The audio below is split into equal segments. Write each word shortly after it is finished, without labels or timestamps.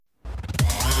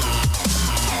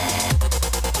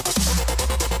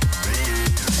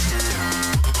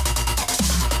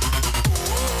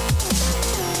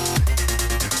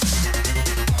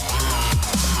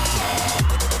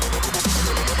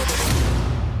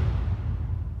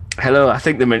Hello, I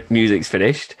think the music's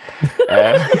finished.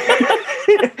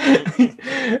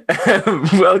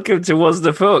 Welcome to What's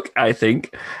the Fuck, I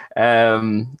think.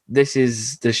 This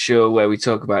is the show where we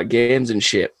talk about games and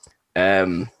shit.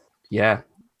 Yeah,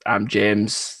 I'm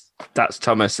James, that's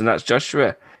Thomas, and that's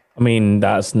Joshua. I mean,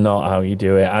 that's not how you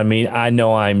do it. I mean, I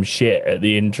know I'm shit at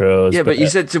the intros. Yeah, but you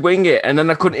said to wing it, and then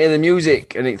I couldn't hear the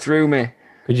music, and it threw me.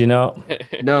 Could you not?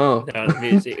 No. The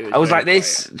music was I was like very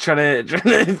this, trying to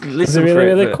listen Was it for really, it.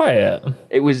 really but quiet?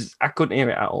 It was, I couldn't hear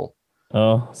it at all.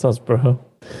 Oh, sounds bro.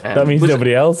 That means was-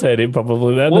 nobody else heard it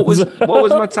probably then. What was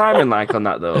my timing like on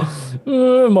that though?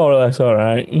 More or less all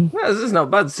right. Well, this is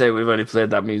not bad to say we've only played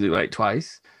that music like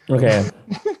twice. Okay.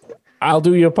 I'll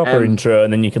do your proper intro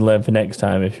and then you can learn for next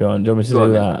time if you want. Do you want me to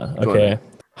do that? Go on Okay. then.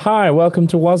 Hi, welcome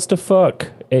to What's the Fuck?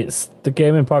 It's the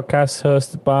gaming podcast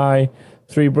hosted by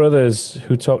three brothers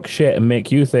who talk shit and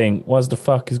make you think, what the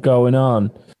fuck is going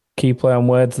on? Key play on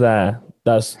words there.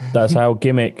 That's our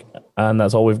gimmick, and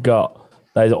that's all we've got.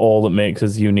 That is all that makes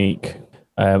us unique.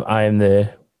 I am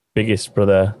the biggest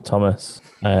brother, Thomas.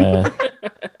 The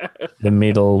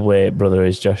middleweight brother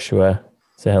is Joshua.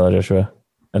 Say hello, Joshua.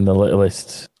 And the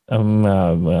littlest,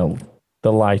 the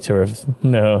lighter of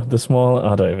the small.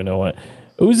 I don't even know what.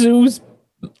 Who's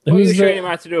you're showing him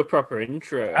how to do a proper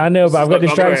intro. I know, This but has I've got not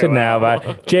gone very distracted now. well.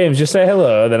 But James, just say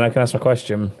hello, then I can ask my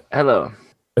question. Hello.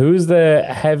 Who's the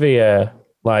heavier,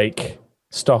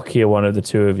 stockier one of the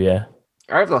two of you?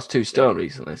 I've lost 2 stone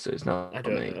recently, so it's not I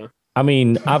for don't me. know. I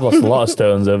mean, I've lost a lot of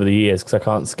stones over the years because I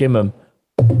can't skim them.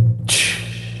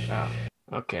 Oh,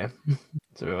 okay.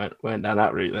 So we went down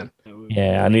that route then.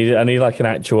 Yeah, I need like an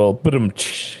actual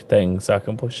thing so I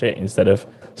can push it instead of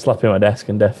slapping my desk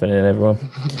and deafening everyone.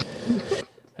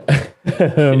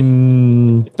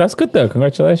 That's good though.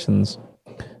 Congratulations.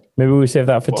 Maybe we save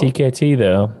that for TKT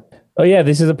though. Oh yeah,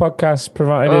 this is a podcast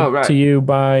provided to you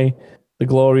by the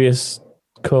glorious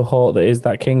cohort that is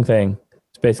That King Thing.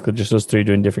 It's basically just us three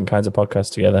doing different kinds of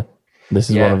podcasts together. This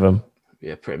is one of them.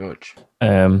 Yeah, pretty much.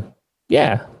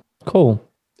 Yeah, cool.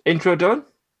 Intro done?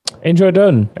 Intro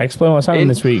done. Explain what's happening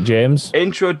this week, James.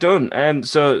 Intro done.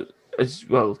 So,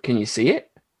 can you see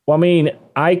it? Well, I mean,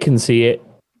 I can see it.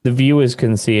 The viewers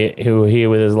can see it who are here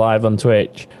with us live on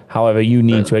Twitch. However, you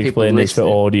need to explain this for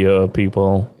audio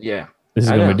people. Yeah. This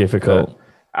is going to be difficult.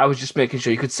 I was just making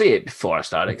sure you could see it before I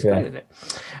started explaining it.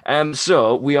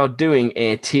 So we are doing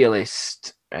a tier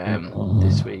list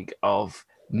this week of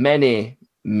many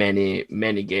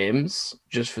games.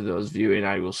 Just for those viewing,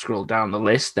 I will scroll down the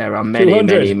list. There are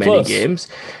many games.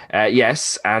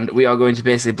 Yes, and we are going to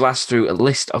basically blast through a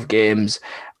list of games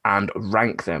and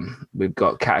rank them. We've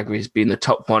got categories being the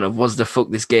top one of was the fuck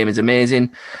this game is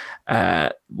amazing.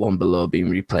 One below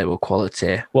being replayable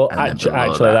quality. Well,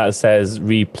 actually, that says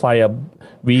replayable.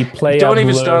 Don't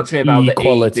even start to me about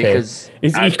equality. The E because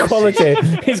it's equality.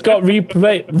 It's got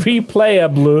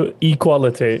replayable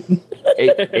equality.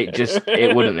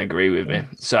 It wouldn't agree with me,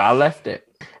 so I left it.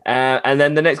 And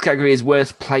then the next category is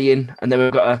worth playing, and then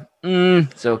we've got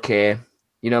it's okay.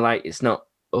 It's not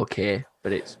okay,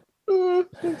 but it's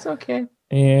okay.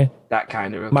 Yeah, that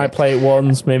kind of okay. Might play it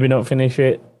once, maybe not finish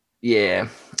it. Yeah.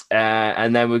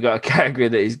 And then we've got a category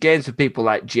that is games for people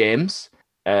like James.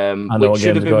 I know what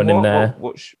games are going in there.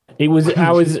 Let me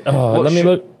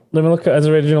look at his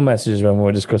original messages when we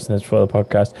were discussing this for the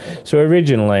podcast. So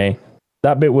originally,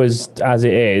 that bit was as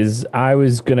it is. I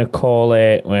was gonna call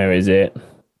it. Where is it?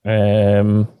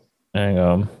 Hang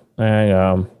on.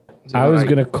 I was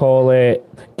gonna call it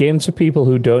games for people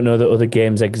who don't know that other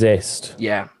games exist.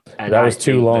 Yeah, and that was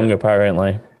too long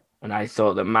apparently. And I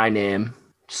thought that my name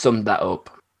summed that up.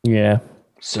 Yeah.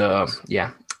 So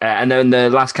yeah, and then the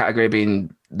last category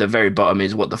being the very bottom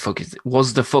is what the fuck is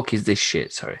this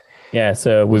shit? Sorry. Yeah.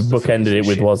 So we've bookended it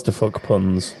with was the fuck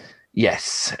puns.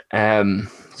 Yes.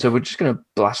 So we're just gonna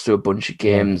blast through a bunch of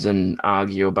games and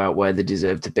argue about where they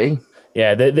deserve to be.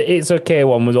 Yeah. The It's Okay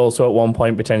one was also at one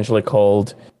point potentially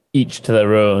called Each to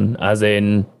Their Own, as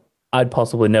in I'd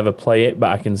possibly never play it, but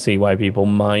I can see why people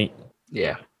might.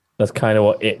 Yeah. That's kind of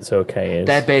what It's Okay is.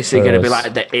 They're basically going to be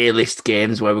like the A-list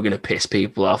games where we're going to piss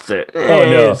people off. That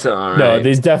it's all right. No,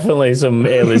 there's definitely some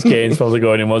A-list games probably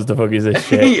going in. What the fuck is this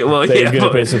shit? Well, going to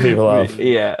piss some people off.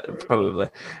 Yeah, probably.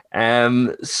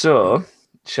 So,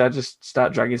 should I just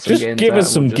start dragging some games? Just give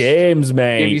us some games,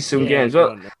 mate. Give you some games.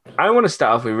 Well, I want to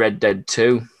start off with Red Dead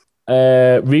 2.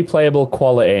 Replayable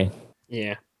quality.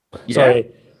 Yeah. Sorry,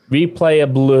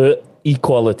 replayable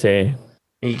equality.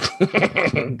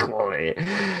 Quality.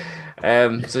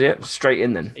 So yeah, straight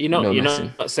in then. You're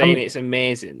not saying it's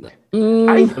amazing,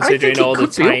 considering all the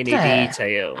tiny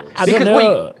details. I don't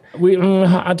know.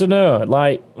 I don't know.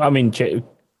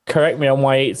 correct me on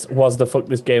why it was the fuck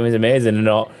this game is amazing and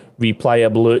not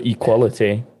replayable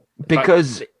equality.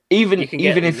 Because even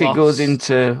get if it lost. goes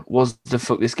into was the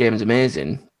fuck this game is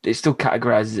amazing, it still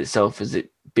categorizes itself as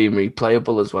it being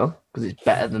replayable as well because it's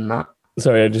better than that.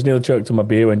 Sorry, I just nearly choked on my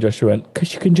beer when Joshua went,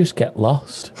 because you can just get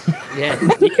lost. Yeah,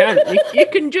 you can.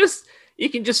 You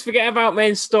can just forget about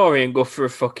main story and go for a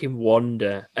fucking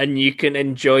wander, and you can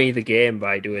enjoy the game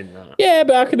by doing that. Yeah,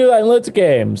 but I can do that in loads of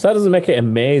games. That doesn't make it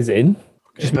amazing.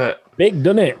 But Big,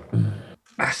 doesn't it?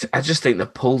 I just think the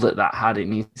pull that had, it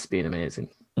needs to be amazing.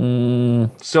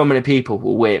 Mm, So many people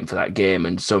were waiting for that game,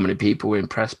 and so many people were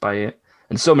impressed by it,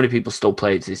 and so many people still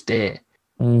play it to this day.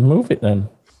 move it then.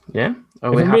 Yeah, If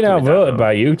I'm being outvoted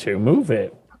by you two, move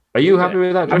it. Are you happy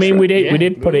with that, Joshua? I mean, we did Yeah,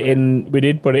 put it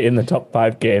in the top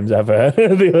 5 games ever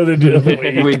the other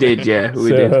week. We did, yeah, we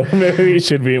So did. maybe it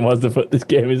should be in What's the Fuck This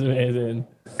Game is amazing.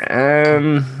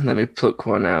 Let me pluck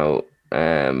one out.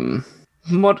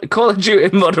 Call of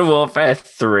Duty Modern Warfare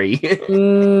 3.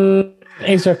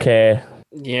 It's okay.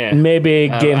 Yeah, Maybe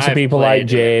games for I've people like played it.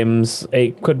 James.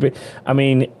 It could be. I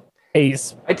mean,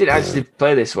 it's I did actually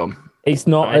play this one.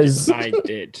 not I as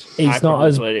did. It's I not probably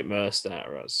as- played it most at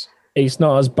us. it's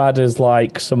not as bad as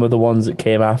like some of the ones that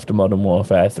came after Modern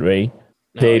Warfare 3.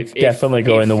 No, They if- definitely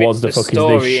go if in the it- "What the fuck is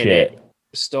story this in shit?" it-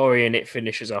 story in it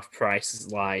finishes off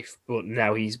Price's life, but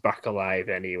now he's back alive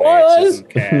anyway, What? so who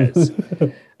cares?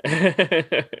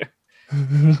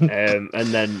 And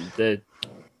then the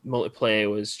multiplayer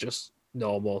was just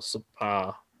normal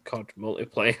subpar COD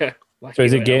multiplayer. Like So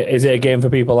is it everyone is it a game for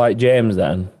people like James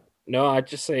then? No, I'd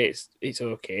just say it's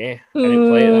okay. I didn't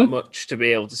play it that much to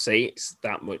be able to say it's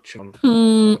that much on.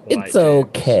 Like It's James.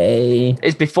 okay.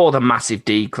 It's before the massive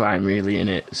decline, really, in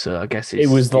it. So I guess It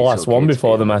was the it's last okay one to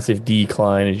before be the honest. massive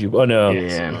decline. As you, oh no,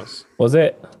 Yes, Yeah. it was. was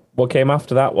it? What came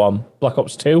after that one? Black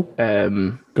Ops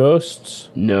 2? Ghosts?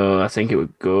 No, I think it was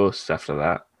Ghosts after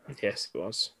that. Yes, it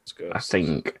was. It's Ghosts. I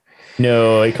think.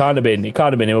 No, it can't have been. It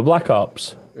can't have been. It was Black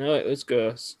Ops. No, it was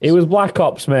Ghosts. It was Black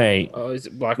Ops, mate. Oh, is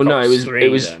it Black Well, no, Ops it was- 3 it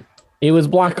was- then? It was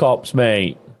Black Ops,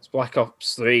 mate. It's Black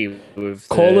Ops 3 with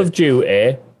Call the- of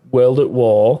Duty, World at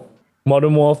War,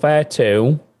 Modern Warfare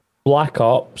 2, Black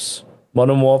Ops,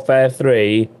 Modern Warfare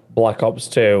 3, Black Ops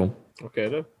 2. Okay,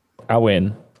 then. I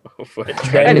win.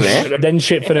 Then, Anyway. Then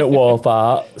Shipfinite War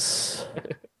Farts.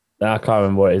 I can't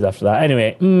remember what it is after that.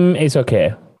 Anyway, it's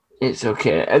okay. It's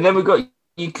okay. And then we've got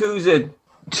Yakuza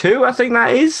 2, I think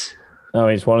that is. No,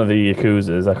 it's one of the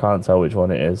Yakuzas. I can't tell which one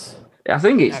it is. I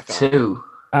think it's 2.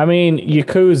 I mean,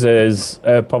 Yakuzas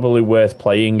are probably worth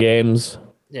playing games.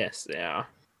 Yes, they are.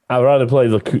 I'd rather play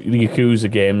the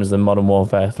Yakuza games than Modern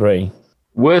Warfare 3.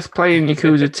 Worth playing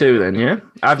Yakuza 2 then, yeah?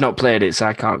 I've not played it, so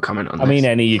I can't comment on I this. mean,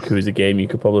 any Yakuza game you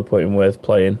could probably put in worth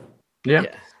playing. Yeah.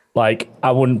 Yeah. Like,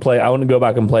 I wouldn't go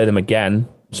back and play them again.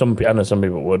 I know some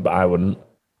people would, but I wouldn't.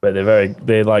 But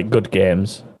they're like good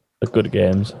games. They're good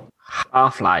games.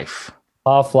 Half-Life.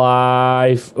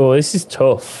 Half-Life. Oh, this is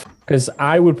tough because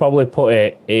I would probably put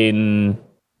it in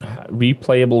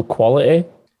replayable quality,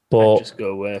 but Just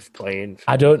go worth playing.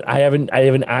 I haven't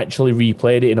actually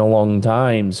replayed it in a long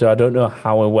time, so I don't know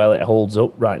how well it holds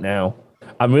up right now.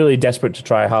 I'm really desperate to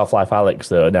try Half-Life Alex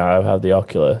though. Now I have the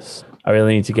Oculus. I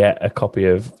really need to get a copy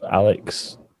of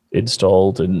Alex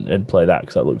installed and play that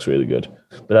because that looks really good.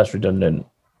 But that's redundant.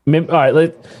 All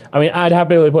right, I'd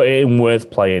happily put it in worth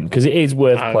playing because it is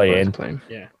worth playing,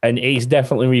 Yeah. and it's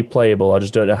definitely replayable. I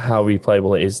just don't know how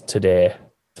replayable it is today.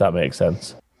 If that makes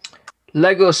sense.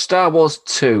 Lego Star Wars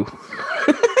 2.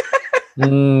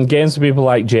 Games for people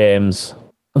like James.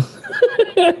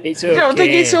 It's okay. I don't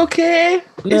think it's okay.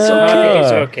 It's No. okay.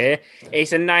 It's okay.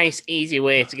 It's a nice, easy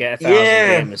way to get 1,000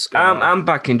 Yeah, gamer score. I'm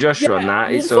backing Joshua on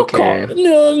that. It's Fuck okay. off.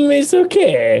 No, it's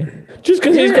okay. Just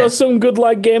because he's Yeah. got some good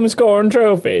like game score and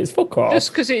trophies. Fuck off.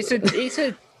 Just because it's a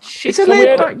shit. It's a Can we laid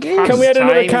add- back game. Can we add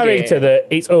another Time character game. that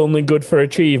it's only good for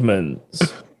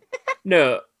achievements?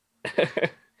 No.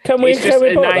 Can we? It's Can just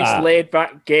we a put nice that? laid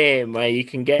back game where you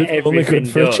can get It's only everything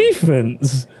good for done.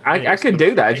 achievements. I can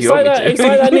do that if It's you want like me that. to. It's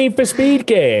like that Need for Speed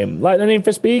game. Like the Need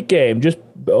for Speed game. Just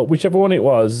whichever one it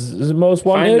was. Is it most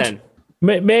Fine wanted?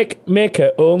 then. Make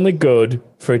it only good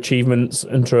for achievements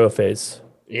and trophies.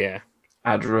 Yeah.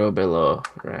 Add row below.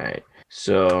 Right.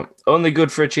 So, only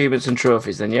good for achievements and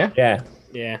trophies then, yeah? Yeah.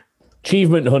 Yeah.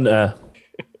 Achievement Hunter.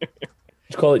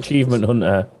 Just call it Achievement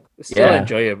Hunter. It's still Yeah.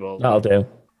 enjoyable. That'll do.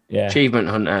 Yeah. Achievement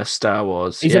Hunter, Star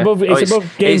Wars. It's yeah. above. It's above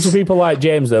games it's- for people like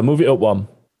James. Though, move it up one.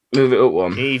 Move it up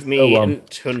one.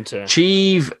 Achievement Hunter.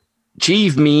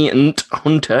 Achievement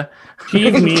Hunter.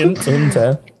 Achievement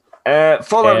Hunter.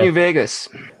 Fallout Yeah. New Vegas.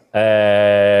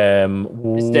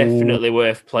 It's definitely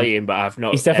worth playing, but I've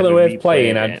not. It's definitely ever worth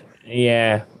playing. replayed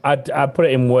it. I'd put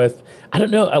it in worth. I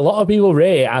don't know. A lot of people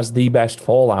rate it as the best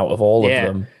Fallout of all of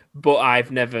them. But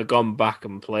I've never gone back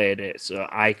and played it, so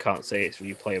I can't say it's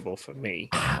replayable for me.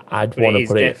 I'd want to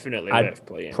put it. Definitely worth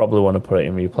playing. Probably want to put it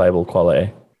in replayable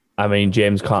quality. I mean,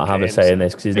 James can't have a say in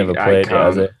this because he's never played it,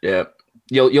 has he? Yeah,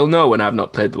 you'll know when I've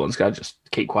not played the ones. I just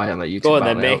keep quiet and let you. Go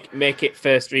on then, make it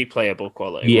first replayable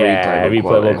quality. Yeah,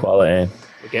 replayable quality.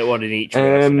 We'll get one in each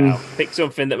for now. Pick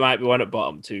something that might be one at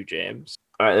bottom too, James.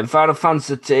 All right, then Final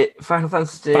Fantasy.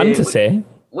 Fantasy.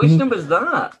 Which number is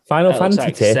that? Final That Fantasy.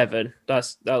 looks like 7.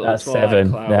 That's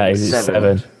 7. Like That is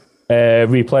 7.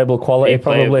 Replayable quality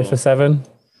probably for 7.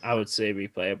 I would say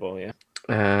replayable. Yeah.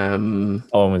 That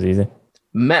one was easy.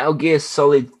 Metal Gear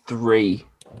Solid 3.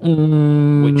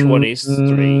 Which one is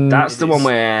 3? That's the one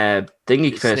where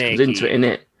Thingy first comes into it, isn't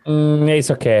it?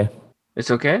 It's okay.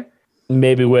 It's okay?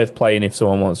 Maybe worth playing if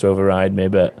someone wants to override me,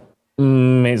 but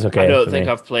it's okay. I don't think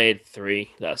I've played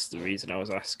 3. That's the reason I was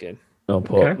asking. No,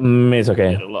 but it's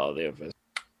okay. A lot of the others.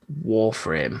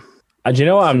 Warframe. And do you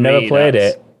know what? I've never played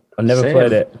it. I've never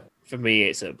played it. For me,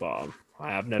 it's at bottom.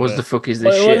 I have never. What the fuck is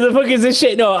this shit? What the fuck is this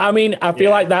shit? No, I mean, I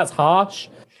feel like that's harsh.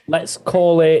 Let's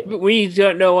call it. But we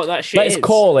don't know what that shit is. Let's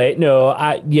call it. No,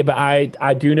 but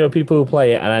I do know people who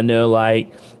play it, and I know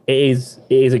like it is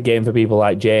a game for people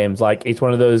like James. Like it's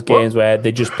one of those games where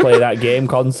they just play that game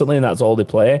constantly, and that's all they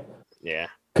play. Yeah,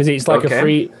 because it's like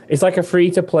a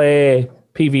free to play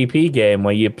PvP game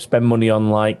where you spend money on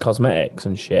like cosmetics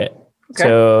and shit. Okay.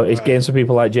 So it's games for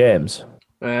people like James.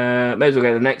 May as well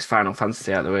get the next Final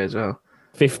Fantasy out of the way as well.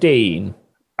 15,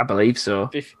 I believe so.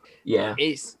 Yeah,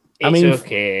 it's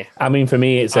okay. I mean, for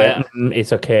me, it's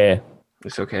okay.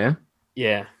 It's okay.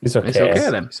 Yeah, It's it's okay. okay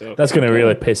then. That's going to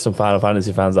really piss some Final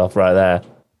Fantasy fans off right there.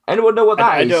 Anyone know what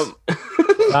that is? I don't.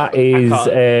 That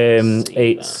is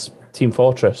it's Team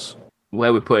Fortress.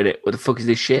 Where we putting it? What the fuck is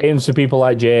this shit? Games for people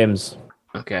like James.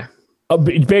 Okay.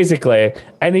 Basically,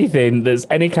 anything that's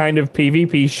any kind of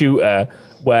PvP shooter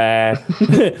where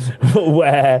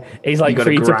it's like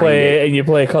free to play and you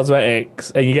play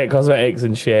cosmetics and you get cosmetics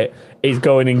and shit is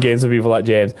going in games for people like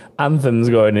James. Anthem's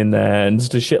going in there and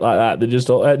just shit like that. They're just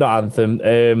not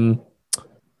Anthem.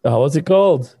 What's it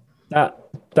called?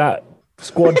 That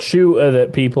squad shooter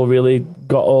that people really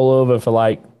got all over for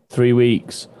like 3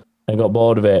 weeks and got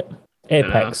bored of it.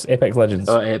 Apex Legends.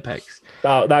 Oh, Apex.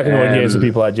 That can go in games for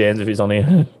people like James if it's on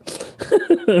here.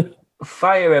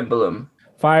 Fire Emblem.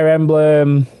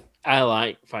 I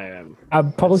like Fire Emblem.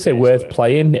 I'd probably say worth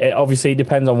playing. It obviously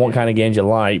depends on what kind of games you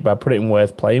like, but I'd put it in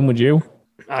worth playing, would you?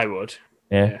 I would.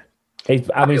 Yeah.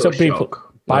 I mean, some people...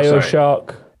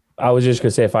 Bioshock. I was just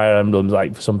going to say Fire Emblem's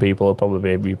like, for some people, it'll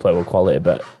probably be replayable quality,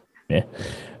 but yeah.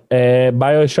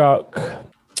 Bioshock...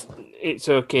 It's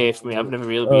okay for me. I've never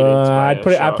really been into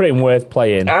Bioshock. I'd put it in worth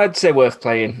playing. I'd say worth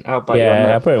playing. I'd put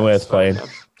it in worth playing.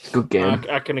 Good game.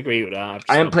 I can agree with that.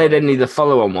 I haven't played any of the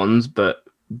follow-on ones, but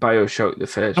Bioshock, the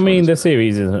first I mean, the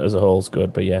series as a whole is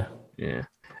good, but yeah. Yeah.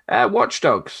 Watch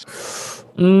Dogs.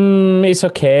 It's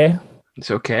okay.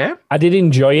 It's okay? I did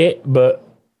enjoy it, but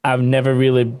I've never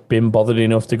really been bothered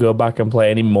enough to go back and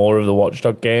play any more of the Watch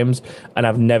Dogs games, and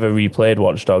I've never replayed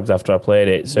Watch Dogs after I played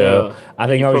it. So I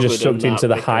think I was just sucked into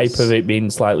the hype of it being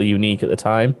slightly unique at the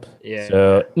time. Yeah.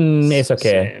 So it's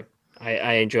okay. Same.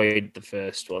 I enjoyed the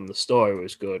first one. The story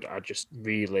was good. I just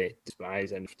really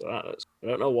despise it after that. I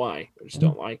don't know why. I just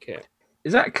don't like it.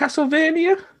 Is that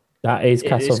Castlevania? That is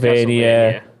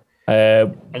Castlevania.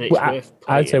 And it's worth playing.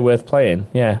 I'd say worth playing.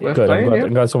 Yeah, worth good. Playing,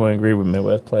 I'm glad someone agreed with me.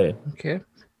 Worth playing. Okay.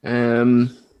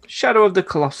 Shadow of the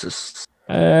Colossus.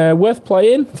 Worth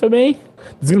playing for me.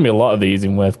 There's gonna be a lot of these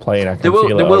in worth playing. I can there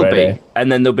feel it will already. be,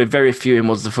 and then there'll be very few in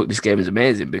What's the Fuck This Game is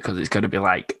Amazing because it's going to be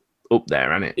like up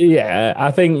there, isn't it? Yeah,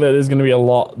 I think that there's going to be a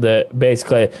lot that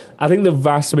basically. I think the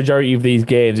vast majority of these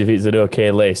games, if it's an okay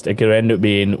list, are going to end up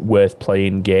being worth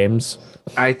playing games.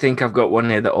 I think I've got one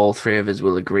here that all three of us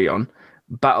will agree on.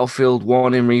 Battlefield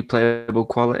 1 in replayable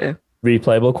quality.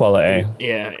 Replayable quality.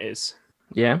 Yeah, it is.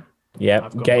 Yeah.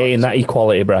 Yep. Get it in that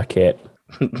equality bracket.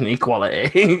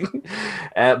 Equality.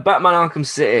 Batman Arkham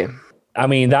City. I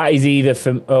mean, that is either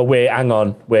from. Oh, wait, hang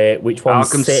on. Wait, which one's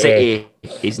Arkham City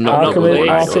is not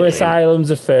Arkham Asylum's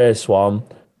the first one.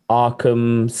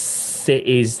 Arkham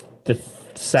City's the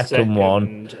second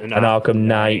one. And Arkham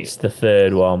Knight's the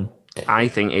third one. I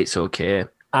think it's okay.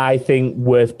 I think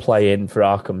worth playing for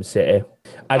Arkham City.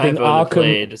 I think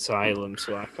played Asylum,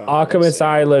 so I can't. Arkham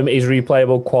Asylum is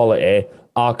replayable quality.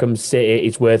 Arkham City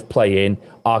is worth playing.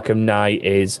 Arkham Knight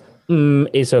is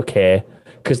it's okay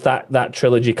because that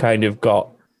trilogy kind of got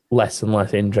less and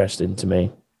less interesting to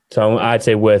me. So I'd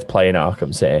say worth playing at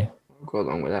Arkham City. I'll go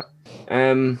along with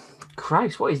that.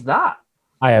 Christ, what is that?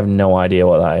 I have no idea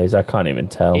what that is. I can't even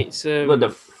tell. It's What the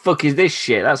fuck is this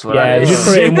shit? That's what Yeah, that is. just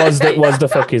put it in was the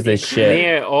fuck is this shit?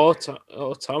 near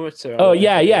automata. Oh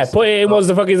yeah. Put it in was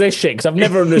the fuck is this shit? Because I've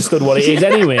never understood what it is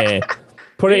anyway.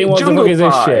 Put it in was the Jungle fuck is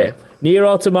this Party. shit? Near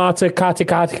Automata,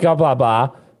 Kati, blah blah.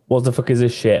 Was the fuck is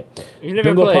this shit? You've never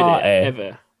Jungle played Party. it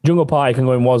ever. Jungle Party can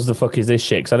go in was the fuck is this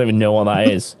shit? Because I don't even know what that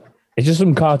is. It's just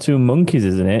some cartoon monkeys,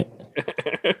 isn't it?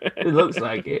 It looks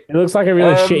like it. It looks like a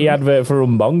really shitty advert for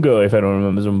Umbongo, if anyone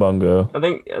remembers Umbongo. I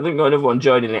think got another one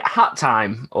joining it. Hat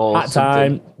time or Hat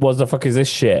time. Was the fuck is this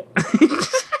shit?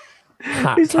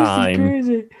 Hat This list is time.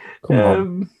 crazy. Come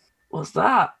on. What's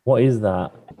that? What is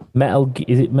that?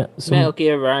 Is it Metal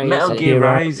Gear Rising. Metal Gear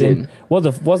Rising. What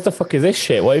the fuck is this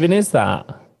shit? What even is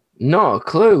that? Not a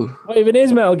clue. What even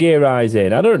is Metal Gear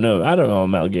Rising? I don't know what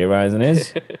Metal Gear Rising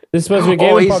is. This is supposed to be a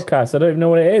gaming podcast. I don't even know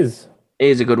what it is.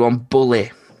 Here's a good one.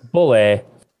 Bully. Bully.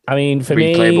 I mean, for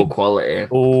Replayable me. quality.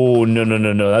 Oh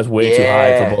no! That's way too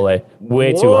high for Bully.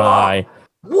 Way too high.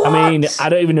 What? I mean, I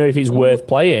don't even know if it's worth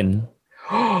playing.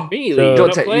 Really? So- You're Don't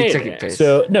not take playing you take it? it piss.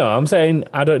 So no, I'm saying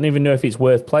I don't even know if it's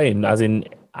worth playing. As in,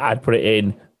 I'd put it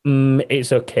in.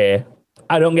 It's okay.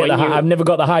 I don't get When the. you- I've never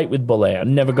got the hype with Bully. I've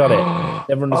never got it.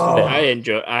 Never understood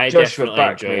I Joshua, definitely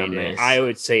back me enjoyed on it. this. I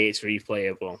would say it's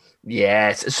replayable.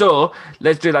 Yes. So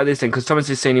let's do it like this then, because Thomas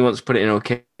is saying he wants to put it in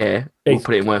okay. We'll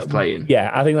put it in worth playing. it. Yeah,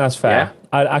 I think that's fair.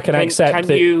 I can accept Can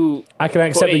that. you I can put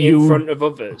accept it that in you. front of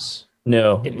others?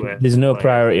 No, in worth there's no playing?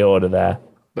 priority order there.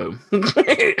 Boom.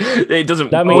 It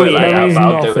doesn't That work means, like that means but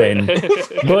I'll do it.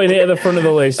 nothing. Putting it at the front of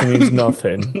the list means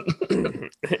nothing.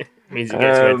 Means it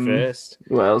gets read first.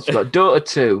 What else? We've got Dota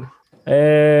 2.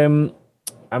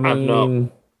 I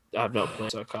mean, I've not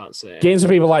played, so I can't say. games for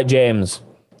people like James.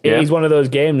 Yeah. It is one of those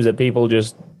games that people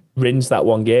just rinse that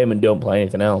one game and don't play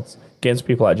anything else. Games for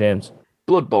people like James.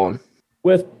 Bloodborne.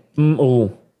 Worth,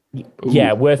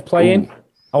 yeah, worth playing. Ooh.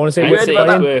 I want to say I'd worth say about it's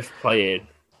playing. worth playing.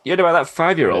 You heard about that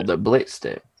 5-year-old that blitzed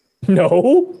it? No,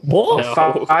 what?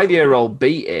 No. 5-year-old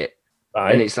beat it,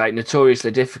 Right. and it's like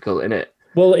notoriously difficult, isn't it?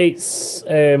 Well, it's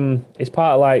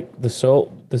part of like the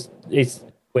Soul. It's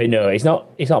not.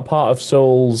 It's not part of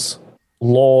Soul's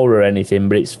lore or anything,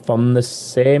 but it's from the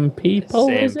same people.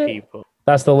 Same is it? people.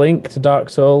 That's the link to Dark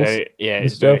Souls. Yeah, and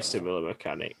it's very stuff. similar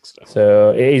mechanics. Stuff. So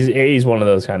it is one of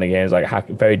those kind of games, like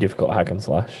very difficult hack and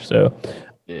slash. So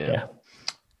Yeah.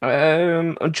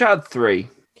 Uncharted 3.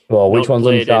 well, which Not one's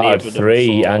played any Uncharted of them 3?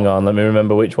 before. Hang on, let me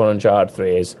remember which one Uncharted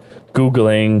 3 is.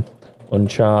 Googling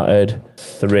Uncharted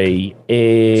 3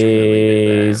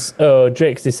 is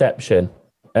Drake's Deception.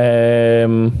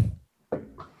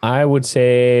 I would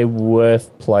say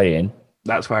worth playing.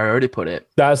 That's where I already put it.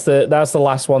 That's the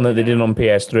last one that they did on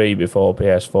PS3 before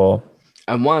PS4.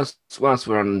 And whilst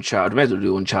we're on Uncharted, we may as well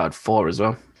do Uncharted 4 as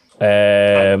well.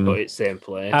 But it's same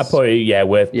place. I put it,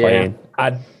 worth Yeah. playing.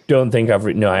 I don't think I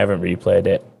haven't replayed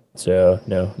it. So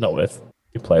no, not worth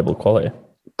replayable quality.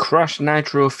 Crash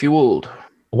Nitro Fueled.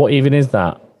 What even is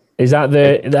that? Is that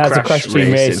that's a Crash Crash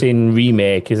Team Racing. Racing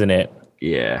remake, isn't it?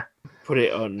 Yeah. Put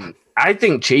it on. I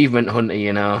think Achievement Hunter,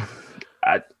 you know.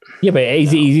 Yeah, but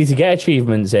it's easy to get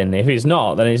achievements in. If it's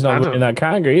not, then it's I not don't- in that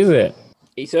category, is it?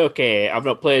 It's okay. I've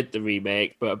not played the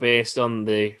remake, but based on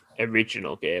the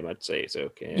original game, I'd say it's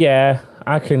okay. Yeah,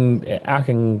 I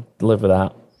can live with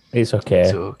that. It's okay.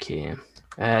 It's okay.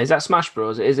 Is that Smash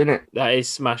Bros? It is, isn't it? That is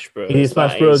Smash Bros. It is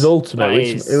Smash That Bros is- Ultimate, that which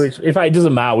is- in fact it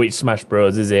doesn't matter which Smash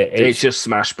Bros is it. It's just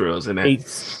Smash Bros, isn't it?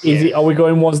 Is it? Are we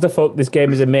going? What's the fuck? This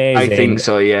game is amazing. I think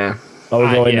so, yeah. Are we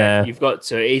going yeah, there? You've got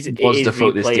to. It What's is the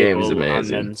fuck, this game is replayable,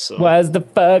 amazing. And then some. Where's the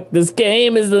fuck? This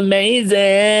game is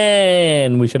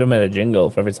amazing. We should have made a jingle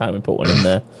for every time we put one in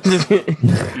there.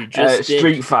 You just did.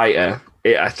 Street Fighter.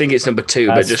 I think it's number 2,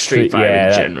 but That's just Street Fighter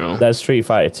in general. That's Street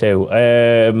Fighter 2.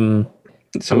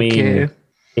 It's I mean, okay.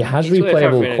 it has It's worth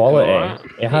having replayable a quality. go at.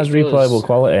 It has It does. replayable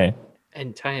quality.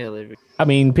 entirely. I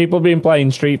mean, people have been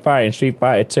playing Street Fighter and Street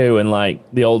Fighter 2 and like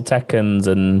the old Tekkens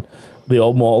and the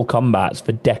old Mortal Kombats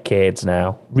for decades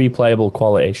now. Replayable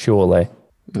quality, surely.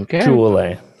 Okay.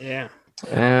 Surely. Yeah.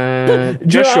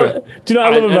 Joshua. Do you know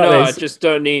what I love about I this? just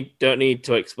don't need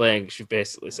to explain because you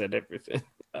basically said everything.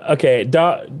 Okay,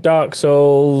 Dark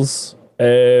Souls.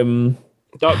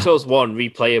 Dark Souls 1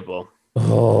 replayable.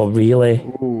 Oh, really?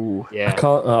 Ooh. I Yeah.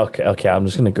 can't. Okay. I'm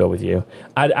just gonna go with you.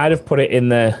 I'd have put it in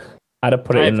the. I'd have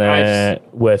put it in the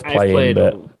worth playing,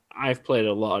 but I've played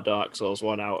a lot of Dark Souls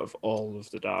 1 out of all of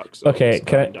the Dark Souls. Okay,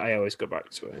 and I always go back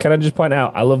to it. can I just point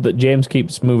out? I love that James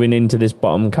keeps moving into this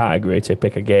bottom category to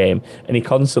pick a game, and he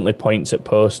constantly points at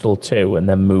Postal 2 and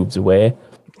then moves away.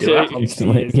 Do I?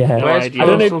 Constantly, yeah. No Where's idea I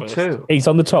don't what know- Postal- 2? It's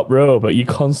on the top row, but you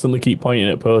constantly keep pointing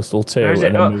at Postal 2 Where is and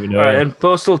it? then Oh, moving all right, away. and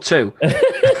Postal 2.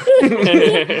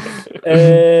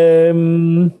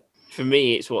 For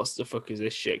me, it's what the fuck is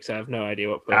this shit? Because I have no idea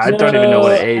what I Postal don't even know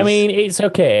what it I is. mean, it's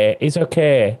okay. It's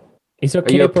okay. It's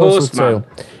okay. you a Postal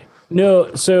postman? 2.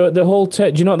 No, so the whole do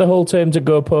you know what the whole term to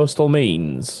go postal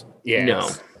means? Yes. No.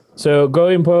 So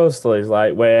going postal is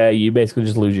like where you basically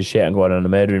just lose your shit and go on a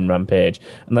murdering rampage,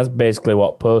 and that's basically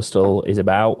what postal is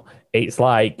about. It's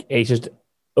just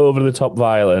over the top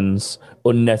violence,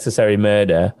 unnecessary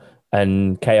murder,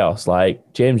 and chaos.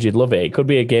 Like James, you'd love it. It could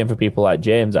be a game for people like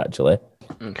James, actually.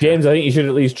 Okay. James, I think you should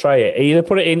at least try it. Either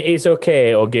put it in It's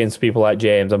Okay or against people like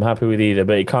James. I'm happy with either,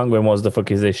 but it can't go in What the fuck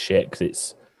is this shit?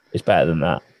 Because it's better than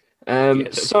that.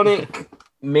 Sonic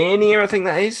Mania, I think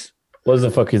that is. What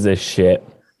the fuck is this shit?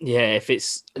 Yeah, if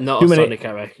it's not Too a many- Sonic,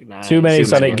 I recognise. Too many Too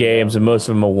Sonic many. games, and most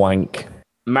of them are wank.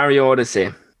 Mario Odyssey.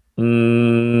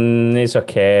 It's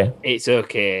okay. It's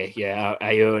okay. Yeah,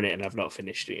 I own it and I've not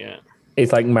finished it yet.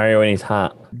 It's like Mario in his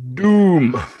hat.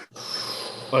 Doom.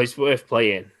 Oh, it's worth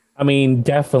playing. I mean,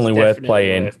 definitely worth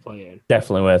playing. Worth playing.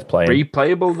 Definitely worth playing.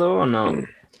 Replayable though or not?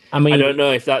 I mean, I don't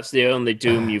know if that's the only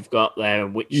Doom you've got there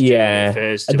and which Yeah, Doom it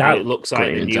refers to, that- but it looks like the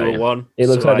couldn't newer tell you. one. It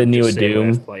looks like the I'd newer just say Doom.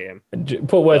 worth playing. put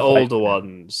The worth older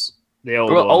ones. The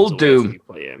older Well, ones old are Doom. worth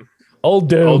replaying. Old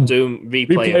Doom. Old Doom, replayable.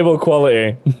 Replayable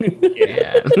quality.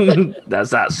 Yeah, that's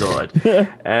that sorted.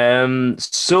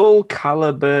 Soul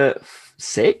Calibur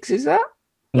 6 is that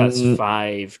That's Mm,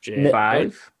 5, Jay.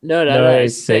 5? No, no, that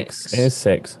it's is 6. It's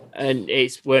 6. And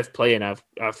it's worth playing. I've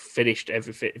finished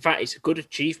everything. In fact, it's a good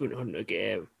achievement hunter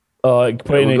game. Oh,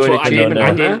 put it in We're going achievement achievement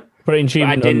under. hunter? Put it in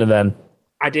achievement didn't- under then.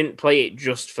 I didn't play it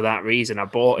just for that reason. I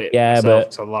bought it Yeah, myself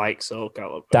but to like Soul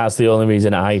Calibur. That's the only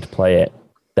reason I'd play it.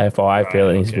 Therefore, I feel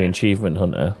Right, it needs to be okay. achievement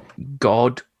hunter.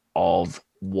 God of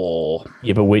War.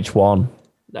 Yeah, but which one?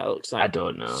 That looks like I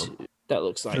don't know. That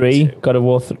looks like 3? 2. God of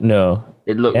War? No.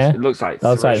 It looks Yeah? it looks like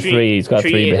That's 3. like 3. It's got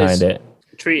Treat 3 it behind as- it.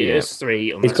 Treat it Yeah. as 3.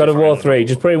 It's unless God you of War find 3. another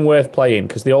Just put in worth playing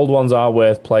because the old ones are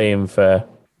worth playing for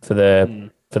the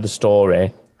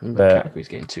story. The but- category's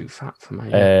getting too fat for my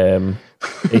head.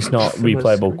 It's not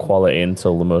replayable quality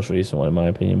until the most recent one, in my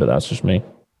opinion, but that's just me.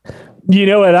 You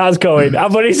know where that's going.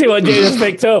 I've already seen what James has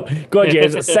picked up. Go on,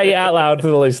 James. Say it out loud for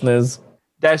the listeners.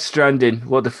 Death Stranding.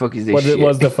 What the fuck is this shit?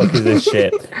 What the fuck is this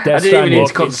shit? Death didn't even need to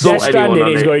Stranding, consult Death anyone Stranding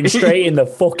on is it. going straight in the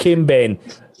fucking bin.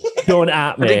 Don't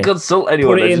at I didn't me. consult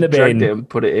anyone. Put it I in just the dragged bin. it and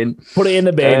put it in. Put it in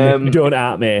the bin. Um, Don't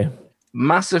at me.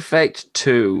 Mass Effect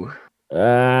 2.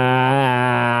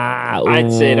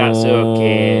 I'd say that's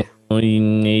okay.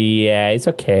 Yeah, it's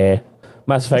okay.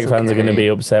 Mass Effect fans are going to okay. be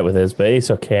upset with us, but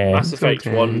it's okay. Mass Effect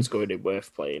okay. 1's going to be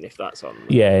worth playing if that's on.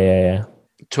 Yeah.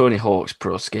 Tony Hawk's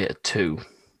Pro Skater 2.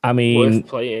 I mean, Worth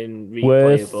playing,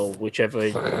 worth- replayable, whichever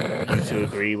you to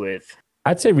agree with.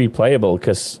 I'd say replayable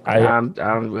because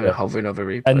We're hovering over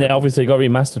replay. and they obviously got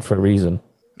remastered for a reason.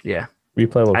 Yeah.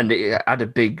 Replayable. And it had a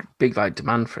big like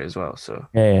demand for it as well. So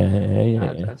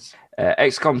Yeah. that's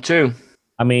XCOM 2.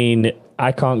 I mean,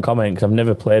 I can't comment because I've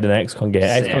never played an XCOM game.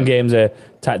 Same. XCOM games are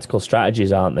tactical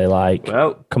strategies, aren't they? Like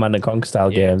Well, Command and Conquer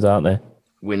style Yeah. games, aren't they?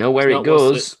 we know where It's it not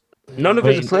what's goes. None of us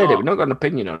Wait, have played it. not. We've not got an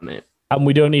opinion on it. And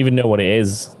we don't even know what it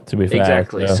is, to be fair.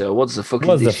 Exactly. So what's the fuck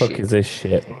what is the this fuck shit? is this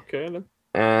shit? Okay, then.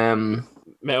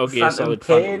 Metal Phantom Gear Solid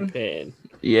Phantom Pain.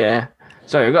 Yeah.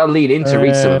 Sorry, I've got to lean in to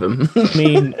read some of them. I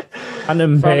mean,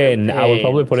 Phantom Pain, I would Pain.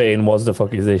 probably put it in was the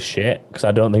fuck is this shit? Because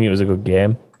I don't think it was a good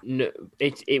game. No,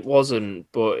 it wasn't,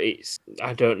 but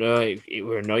I don't know. It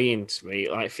were annoying to me,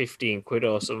 like 15 quid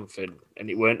or something, and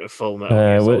it weren't a full Metal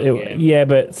Gear Solid game. Yeah,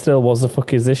 but still, was the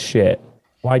fuck is this shit?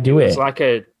 Why do It's it? like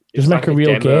a Just make a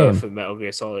real demo game. for Metal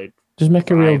Gear Solid. Just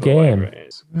make a real 5 or whatever game. it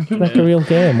is. Just make a real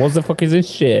game. What the fuck is this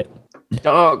shit?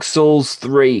 Dark Souls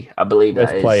 3, I believe that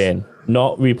Worth is. playing.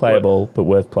 Not replayable, but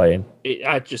worth playing.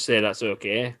 I'd just say that's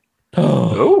okay.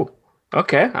 Oh,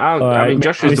 okay. I Alright, mean,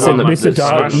 Josh was the one that Mr.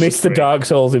 Dark, smashed. Mr. Dark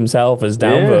Souls himself has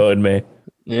downvoted me.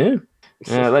 Yeah.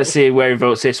 Let's see where he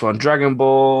votes this one. Dragon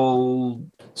Ball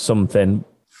Something.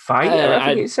 Fighter,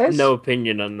 I think it says. No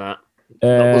opinion on that.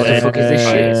 What the fuck is this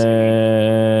shit?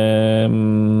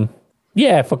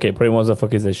 Yeah, fuck it. Pretty much the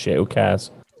fuck is this shit? Who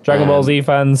cares? Dragon Ball Z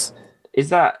fans, Is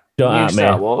that Don't new at me.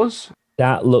 Star Wars?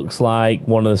 that looks like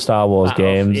one of the Star Wars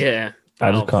games. Yeah.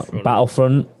 I just can't.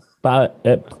 Battlefront.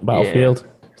 Battlefield.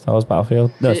 Star Wars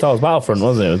Battlefield. No, Star Wars Battlefront,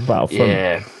 wasn't it? It was Battlefront.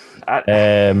 Yeah.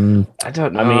 I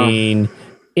don't know. I mean,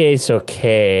 it's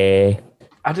okay.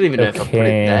 I don't even know if I put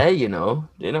okay. it there, you know.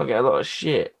 You don't get a lot of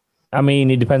shit. I mean,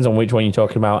 it depends on which one you're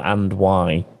talking about and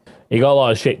why. You got a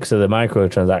lot of shit because of the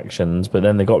microtransactions, but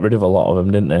then they got rid of a lot of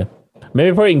them, didn't they?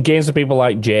 Maybe put it in games for people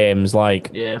like James. Like,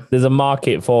 Yeah. there's a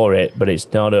market for it, but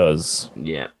it's not us.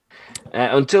 Yeah.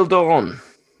 Until Dawn.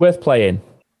 Worth playing.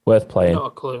 Worth playing. Not a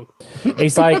clue.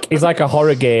 It's like a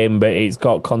horror game, but it's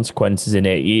got consequences in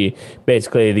it. You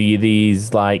basically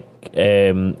these like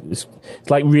it's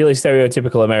like really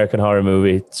stereotypical American horror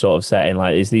movie sort of setting.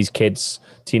 Like it's these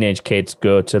teenage kids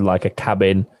go to like a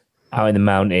cabin out in the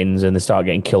mountains and they start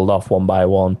getting killed off one by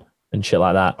one and shit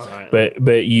like that. Right.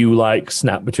 But you like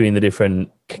snap between the different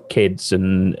kids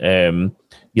and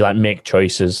you like make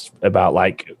choices about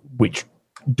like which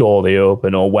door they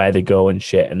open or where they go and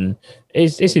shit, and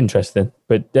it's interesting,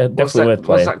 but definitely worth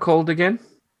playing. What's that called again?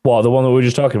 What, the one that we were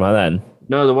just talking about then?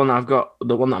 No, the one that I've got,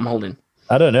 the one that I'm holding.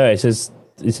 I don't know. It says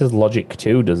Logic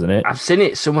 2, doesn't it? I've seen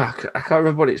it somewhere. I can't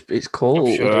remember what it's called.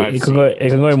 I'm sure It can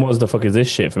go in. What the fuck is this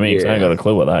shit for me? Because I ain't got a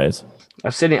clue what that is.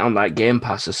 I've seen it on like Game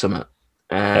Pass or something.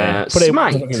 Put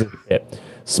Smite.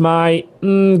 Smite.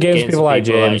 Games for people like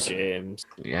James.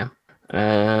 Yeah.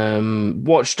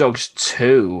 Watch Dogs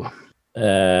 2.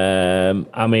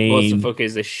 I mean, What the fuck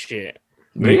is this shit?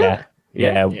 yeah,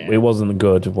 it wasn't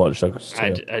good. Watch Dogs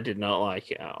 2. I did not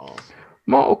like it at all.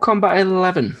 Mortal Kombat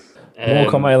 11.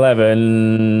 Mortal Kombat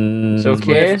 11. It's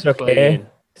okay. It's okay.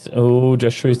 Oh,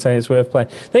 Joshua's saying it's worth playing.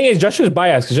 Thing is, Joshua's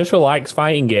biased because Joshua likes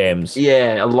fighting games.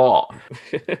 Yeah, a lot.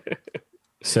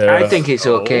 So I think it's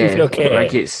okay. It's okay.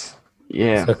 Like it's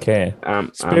It's okay.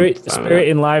 Spirit Spirit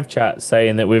in live chat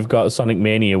saying that we've got Sonic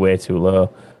Mania way too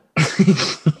low.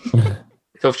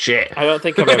 Tough shit. I don't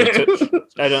think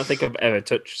I've ever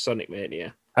touched Sonic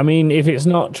Mania. I mean, if it's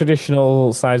not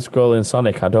traditional side-scrolling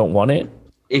Sonic, I don't want it.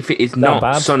 If it is Not not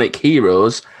bad. Sonic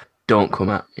Heroes, don't come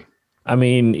at me. I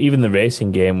mean, even the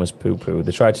racing game was poo-poo.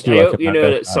 They tried to do I like hope a you know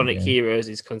Mario that Kart Sonic game. Heroes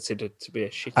is considered to be a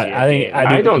shitty I think- game. I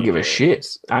I don't give a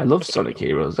shit. I love Sonic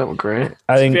Heroes. That were great.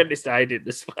 I To be think honest, I did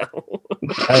as well.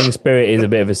 I think Spirit is a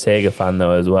bit of a Sega fan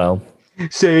though as well.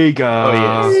 Sega. Oh,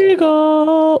 yes.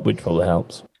 Sega, which probably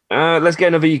helps. Let's get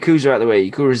another Yakuza out of the way.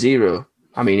 Yakuza 0.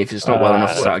 I mean, if it's not well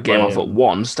enough to start a game off at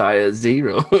 1, start at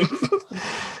 0.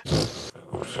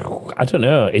 I don't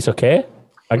know. It's okay.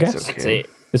 I guess It's That's it.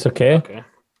 it's okay. Okay.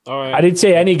 All right. I did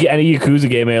say any Yakuza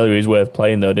game earlier is worth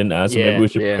playing though, didn't I? So Yeah, maybe we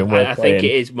should yeah. be worth I think playing.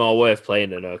 it is more worth playing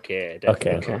than okay.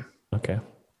 Definitely. Okay. Okay.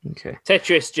 Okay.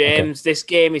 Tetris, James. This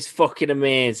game is fucking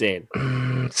amazing.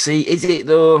 See, is it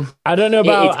though? I don't know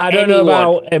about. It's I don't know anyone.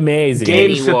 about amazing.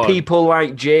 Games for Anyone. people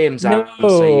like James. I'm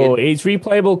No, saying. it's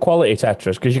replayable quality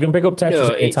Tetris because you can pick up Tetris No,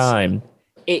 at any it's- time.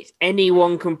 It's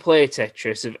anyone can play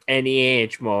Tetris of any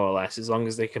age, more or less, as long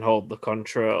as they can hold the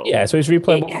control. Yeah, so it's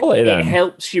replayable quality It then.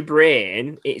 helps your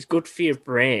brain. It's good for your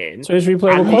brain. So it's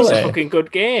replayable and it's a quality. fucking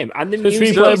good game. And the So it's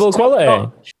music replayable is quality.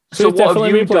 top-notch. So So it's what have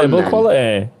definitely you done replayable then?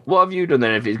 quality. What have you done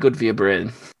then if it's good for your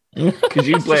brain? Because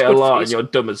you play it a good for lot your- and you're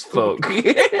dumb as fuck.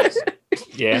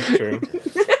 Yeah, true.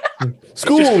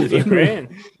 School. It's just good for your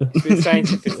brain. It's been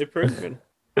scientifically proven.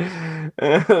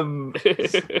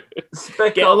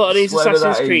 Spec Get a lot of Ops, these whatever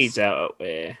Assassin's that is. Creeds out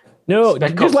there. No,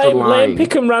 Spec just Ops let The him Line. pick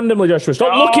them randomly, Joshua.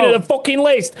 Stop looking at the fucking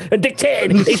list and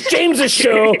dictating. It's James's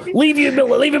show. Leave him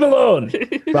alone.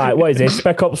 Right, what is this?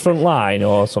 Spec Ops Front Line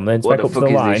or something? What Spec the Ops fuck The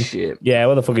is Line. this shit? Yeah,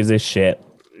 what the fuck is this shit?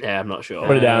 Yeah, I'm not sure.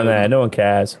 Put it down there. No one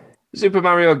cares. Super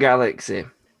Mario Galaxy.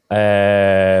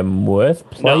 Worth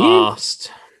Not playing.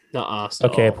 asked. Not asked.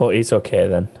 Okay, at all. but it's okay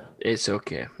then. It's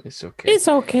okay. It's okay. It's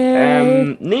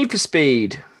okay. Need for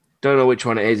Speed. Don't know which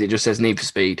one it is. It just says Need for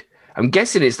Speed. I'm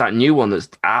guessing it's that new one that's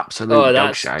absolute dog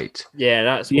that's- shite. Yeah,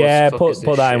 that's Yeah, what the fuck put is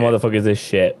this that in. shit? What the fuck is this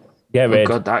shit? Get Oh rid.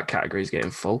 god, that category's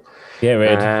getting full. Get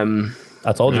rid.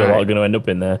 I told you what right. are going to end up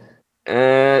in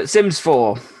there. Sims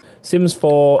 4. Sims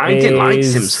 4 I didn't like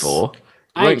is- Sims 4.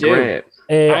 I Weren't do. great.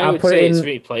 I I would put say it it's in.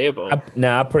 replayable.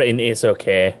 I put it in. It's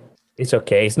okay. It's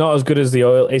okay. It's not as good as the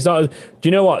oil. It's not. Do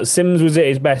you know what? Sims was at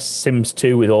its best. Sims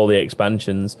 2 with all the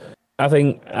expansions. I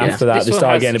think after that This they one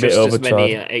started has getting a bit just as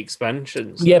many overturned.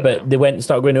 expansions. Yeah, but they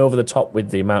started going over the top with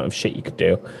the amount of shit you could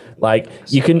do. Like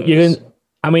you can.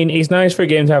 I mean, it's nice for a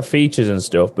game to have features and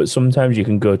stuff, but sometimes you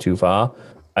can go too far.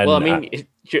 And Well, I mean,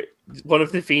 one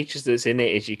of the features that's in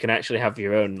it is you can actually have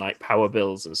your own like power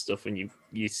bills and stuff, and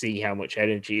you see how much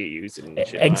energy you're using. And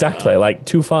shit exactly, like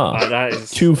too far. Like that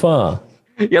is, Too far.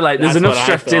 Yeah, like there's That's enough what I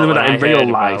stress dealing with thought that in when I real heard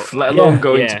life, about- let alone Yeah.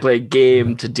 going Yeah. to play a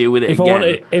game to deal with it If I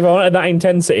wanted that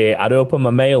intensity, I'd open my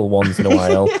mail once in a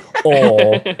while,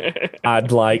 or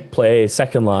I'd like play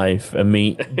Second Life and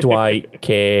meet Dwight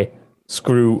K.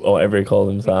 Screw or whatever he calls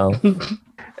himself.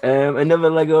 Another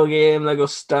Lego game, Lego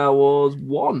Star Wars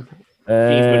 1.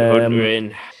 Achievement Hunter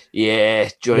in. Yeah,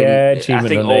 join. Yeah, I Achievement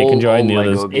think Hunter, you can join the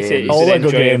Lego others. It's games. a- All an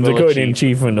Lego games are enjoyable going in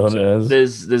achievement. Achievement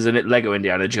Hunters. There's a Lego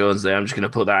Indiana Jones there. I'm just going to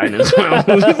put that in as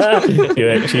well.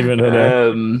 Yeah, Achievement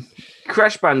Hunter.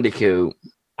 Crash Bandicoot.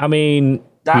 I mean,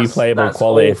 replayable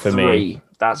quality all for three. me.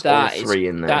 That's all three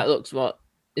in there. That looks what.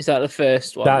 Is that the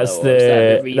first one? That's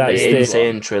though, or is that the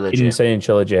Insane Trilogy. Insane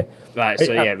Trilogy. Right,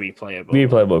 so yeah, replayable.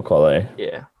 Replayable quality.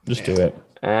 Yeah. Just do it.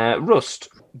 Rust.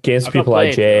 Games I've people not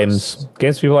like played James. Rust.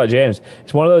 Games people like James.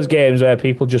 It's one of those games where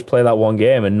people just play that one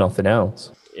game and nothing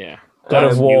else. Yeah. God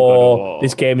of New War.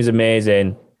 This game is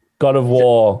amazing. God of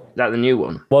War. Is that the new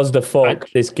one? Was the fuck?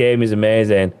 This game is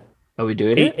amazing. Are we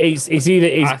doing it? It's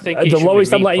either I think it the should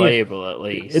lowest be I'm letting you. replayable at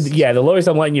least. Yeah, the lowest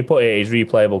I'm letting you put it is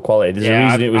replayable quality. There's a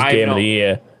reason it was game of the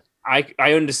year.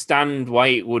 I understand why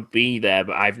it would be there,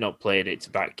 but I've not played it to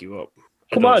back you up.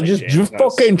 Come on, just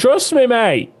fucking trust me,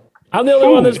 mate. I'm the only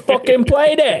one that's fucking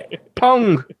played it.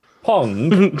 Pong. I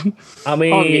mean,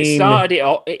 Pong, it started it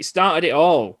all. It started it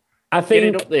all. I Get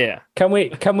it think. up there. Can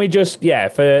we just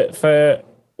for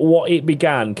what it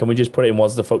began? Can we just put it in?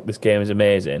 Was the fuck this game is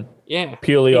amazing? Yeah.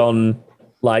 Purely on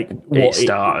like what it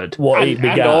started, what and, it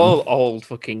began. And all old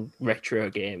fucking retro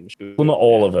games. Well, not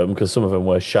all of them, because some of them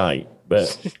were shite.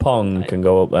 But Pong can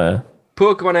go up there.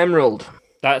 Pokemon Emerald.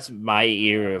 That's my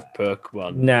era of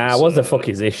Pokemon. Nah, what the fuck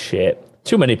is this shit?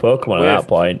 Too many Pokemon at that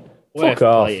point. Fuck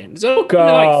off. There's only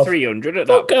like 300 at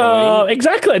that point.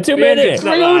 Exactly, too many.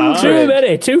 300. Too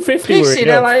many. 250 were Pissing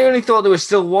hell, I only thought there was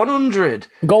still 100.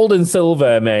 Gold and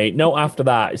silver, mate. No, after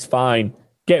that, it's fine.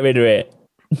 Get rid of it.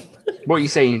 What are you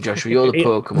saying, Joshua? You're the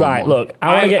Pokemon right, one. look.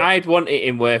 I'd want it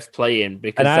in worth playing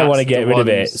because and I want to get rid of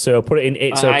it. So put it in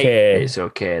It's Okay. It's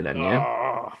okay then,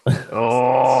 yeah.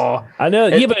 I know.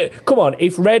 Yeah, but come on.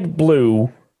 If red,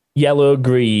 blue, yellow,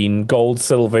 green, gold,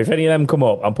 silver, if any of them come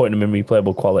up, I'm putting them in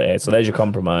replayable quality. So there's your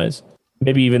compromise.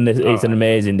 Maybe even this it's an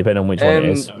amazing, depending on which one it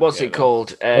is. What's it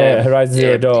called? Horizon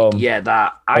Zero Dawn. Yeah,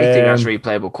 that. I think that's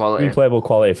replayable quality. Replayable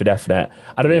quality for definite.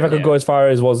 I don't know if I could go as far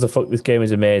as was the fuck this game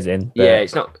is amazing. Yeah,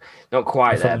 it's not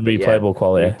quite there. Replayable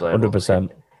quality, 100%.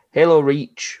 Halo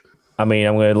Reach. I mean,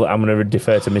 I'm gonna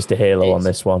defer to Mr. Halo on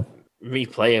this one.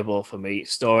 Replayable for me.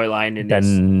 Storyline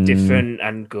is different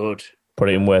and good. Put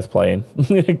it in worth playing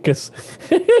because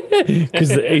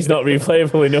it's not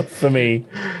replayable enough for me.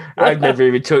 I've never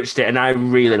even touched it, and I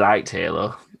really liked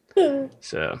Halo.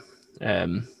 So,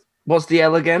 what's the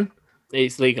L again?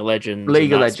 It's League of Legends.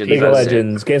 League of Legends. League of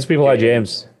Legends. Against people like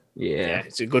James. Yeah,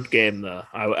 it's a good game though.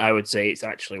 I would say it's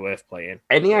actually worth playing.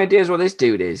 Any ideas what this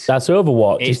dude is? That's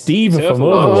Overwatch. It's Diva from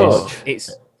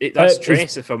Overwatch. That's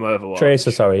Tracer from Overwatch.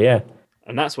 Tracer, sorry, yeah.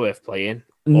 And that's worth playing.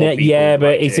 Yeah,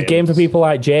 but it's a game for people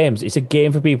like James. It's a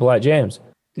game for people like James.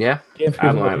 Yeah,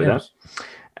 I'm right with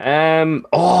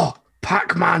that.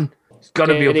 Pac-Man. It's got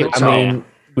to be up at the top. I mean,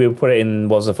 we'll put it in.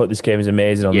 Was the fuck this game is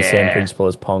amazing on the same principle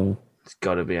as Pong. It's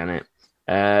got to be on it.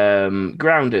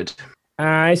 Grounded.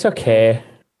 It's okay.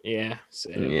 Yeah, it's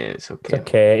okay. It's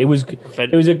okay. It was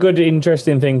a good,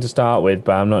 interesting thing to start with,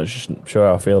 but I'm not sure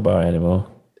how I feel about it anymore.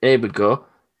 Here we go.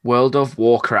 World of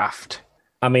Warcraft.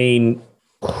 I mean,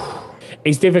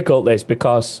 it's difficult this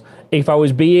because if I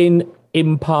was being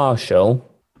impartial,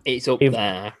 it's up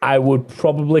there. I would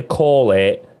probably call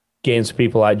it games for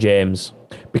people like James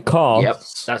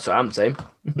because that's what I'm saying.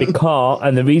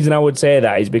 And the reason I would say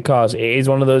that is because it is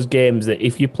one of those games that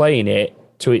if you're playing it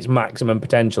to its maximum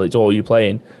potential, it's all you're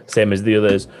playing, same as the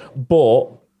others. But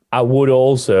I would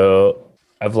also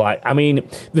have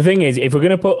the thing is, if we're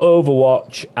going to put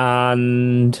Overwatch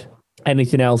and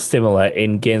anything else similar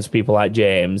in games for people like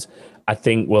James, I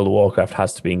think World of Warcraft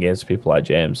has to be in games for people like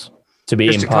James to be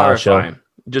impartial.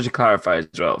 Just to clarify as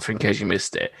well, in case you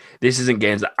missed it, this isn't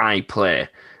games that I play.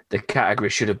 The category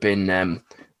should have been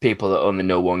people that only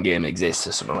know one game exists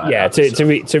or something like that. Yeah,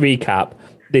 to recap,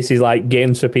 this is like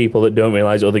games for people that don't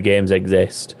realize other games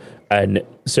exist. And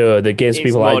so the games for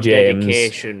people like James,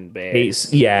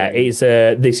 dedication-based.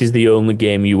 This is the only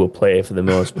game you will play for the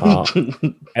most part.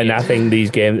 And I think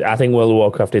I think World of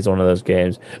Warcraft is one of those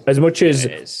games. As much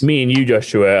as me and you,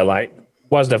 Joshua, are like,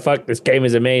 what the fuck, this game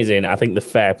is amazing, I think the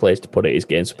fair place to put it is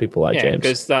games for people like James.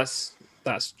 Because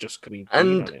that's just coming.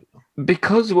 And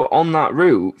because we're on that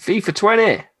route, FIFA 20.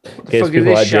 Games for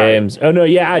people like James. Oh no,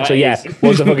 yeah, actually, yeah.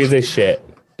 What the fuck is this shit?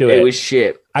 It was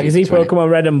shit. I can see Pokemon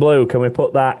Red and Blue. Can we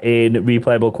put that in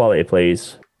replayable quality,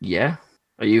 please? Yeah.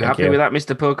 Are you happy with that,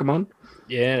 Mr. Pokemon?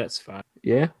 Yeah, that's fine.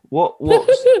 Yeah.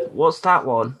 What's that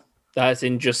one? That's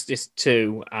Injustice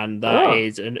 2, and that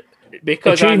is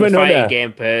because I'm a fighting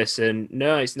game person.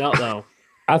 No, it's not though.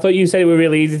 I thought you said it was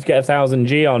really easy to get 1000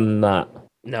 G on that.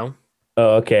 No.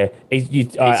 Oh, okay.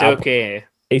 It's okay.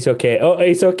 It's okay. Oh,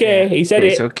 it's okay. Yeah, he said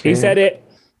it. Okay. He said it.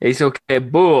 It's okay,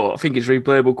 but I think it's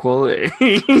replayable quality.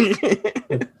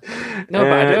 No,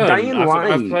 but I don't. Dying I've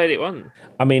Light. played it once.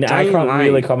 I mean, I Dying can't really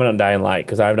Light. comment on Dying Light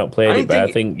because I've not played it, but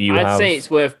I think you I'd have. say it's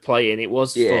worth playing. It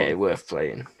was Yeah, fun. worth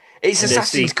playing. It's And the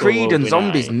Assassin's sequel Creed will and be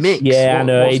zombies nice. mix. Yeah, I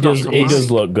know. What's It not does. to It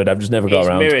does like? look good. I've just never got It's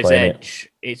around to Mirror's playing it. Edge.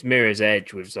 It's Mirror's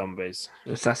Edge with zombies.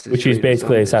 Assassin's Which Creed is and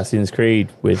basically zombies. Assassin's Creed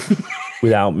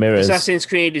without mirrors. Assassin's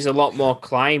Creed is a lot more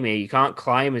climby. You can't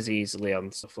climb as easily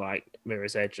on stuff like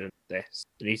Mirror's Edge and this.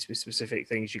 There needs to be specific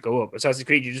things you go up. Assassin's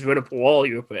Creed, you just run up a wall,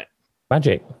 you're up it.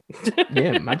 Magic.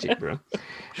 Yeah, magic, bro.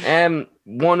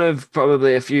 One of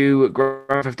probably a few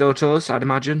Grand Theft Autos, I'd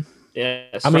imagine. Yeah,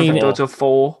 I mean, Grand Theft Auto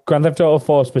 4. Grand Theft Auto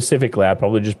 4 specifically, I'd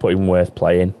probably just put him worth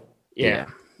playing yeah.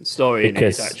 The story in it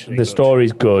is because actually the good.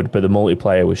 story's good, but the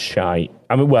multiplayer was shite.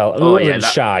 I mean, well, it Oh, wasn't yeah,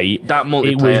 that- shite. That It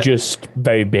multiplayer, was just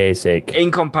very basic.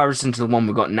 in comparison to the one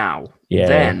we got now, Yeah.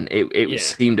 then it Yeah.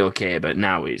 seemed okay, but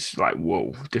now it's like,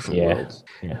 whoa, different Yeah. worlds.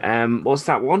 Yeah. What's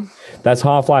that one? That's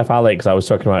Half-Life Alyx I was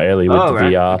talking about earlier with the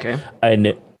VR. Okay.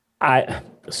 And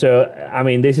I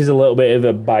mean, this is a little bit of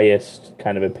a biased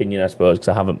kind of opinion, I suppose, because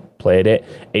I haven't played it.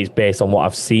 It's based on what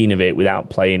I've seen of it without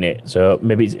playing it. So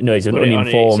maybe it's an Put it on it,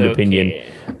 uninformed it's opinion. okay.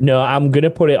 No, I'm going to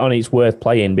put it on it's worth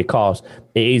playing because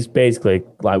it is basically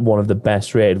like one of the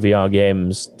best rated VR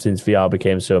games since VR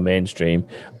became so mainstream.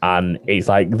 And it's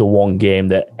like the one game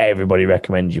that everybody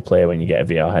recommends you play when you get a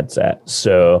VR headset.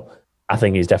 So I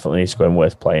think it's definitely going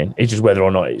worth playing. It's just whether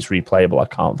or not it's replayable, I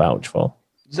can't vouch for.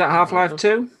 Is that Half-Life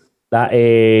 2?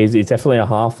 It's definitely a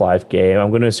Half-Life game. I'm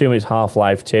going to assume it's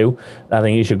Half-Life 2. I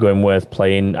think it should go in worth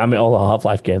playing. I mean, all the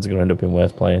Half-Life games are going to end up in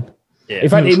worth playing. Yeah. In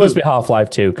fact, it must be Half-Life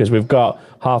 2 because we've got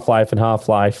Half-Life and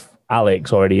Half-Life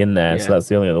Alyx already in there, Yeah. so that's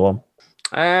the only other one.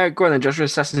 Go on then, Joshua.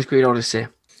 Assassin's Creed Odyssey.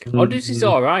 Odyssey's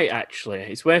all right, actually.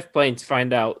 It's worth playing to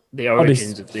find out the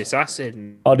origins of the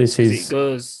assassin. Odyssey's It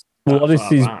goes well, that far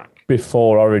Odyssey's back.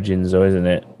 before Origins, though, isn't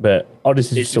it? But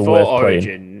Odyssey's It's still before worth playing.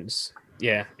 Origins.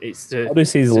 Yeah, it's the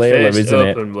Odyssey's it's the Layla, first isn't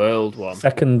it? open world one.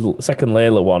 Second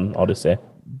Layla one, Odyssey.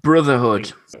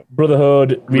 Brotherhood.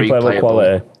 Brotherhood, replayable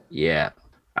quality. Yeah,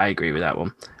 I agree with that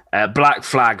one. Black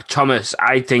Flag. Thomas,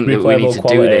 I think that we Replayable need to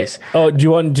quality. do this. Oh, do you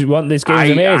want this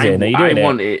game's amazing? Are you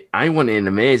doing it? I want it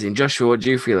amazing. Joshua, what do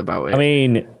you feel about it? I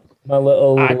mean, my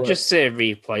little. I'd just say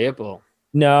replayable.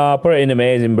 No, put it in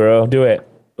amazing, bro. Do it.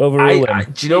 Overrule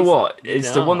him. do you know what? It's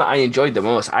the No. one that I enjoyed the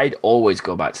most. I'd always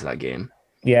go back to that game.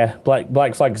 Yeah,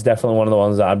 Black Flag's definitely one of the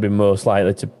ones that I'd be most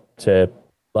likely to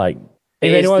like. If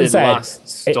It is anyone the said, last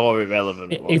story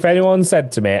relevant one. if anyone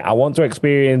said to me, I want to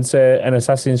experience an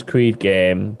Assassin's Creed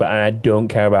game, but I don't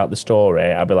care about the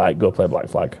story, I'd be like, go play Black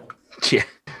Flag. Yeah.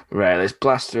 Right, let's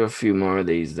blast through a few more of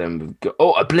these then. We've got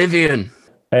Oblivion.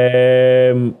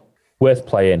 Worth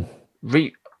playing.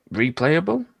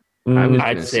 Replayable?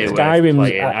 I'd say worth Skyrim's-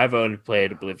 playing. I've only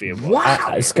played Oblivion once.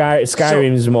 Wow.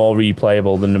 Skyrim's more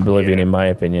replayable than Oblivion, in my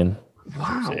opinion.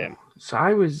 Wow. Same. So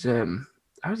I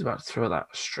was about to throw that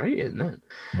straight in then.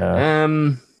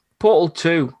 Yeah. Portal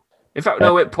 2. In fact,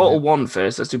 no, wait, Portal 1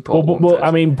 first. Let's do Portal 1 first.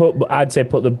 I mean, I'd say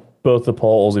put both the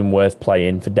portals in worth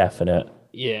playing for definite.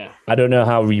 Yeah. I don't know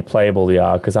how replayable they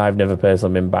are because I've never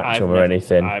personally been back to them or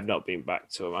anything. I've not been back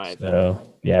to them either. So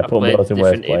yeah, I've put played both in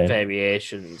worth different playing.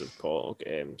 variations of Portal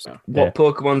games. What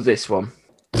Pokemon's this one?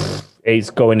 It's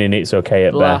going in. It's okay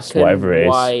at Black best, whatever and it is.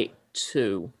 White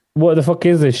 2. What the fuck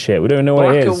is this shit? We don't know what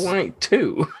Black it and is. White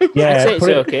 2. Yeah, I'd say it's put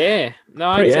it- okay. No,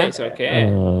 I'd say it's okay.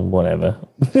 Whatever.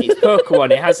 It's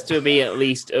Pokemon. It has to be at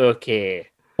least okay.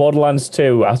 Borderlands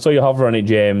 2. I saw you hover on it,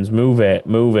 James. Move it.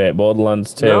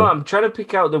 Borderlands 2. No, I'm trying to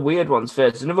pick out the weird ones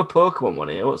first. There's another Pokemon one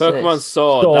here. What's Pokemon this?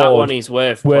 Sword. Sword. That one is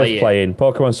worth playing.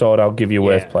 Pokemon Sword, I'll give you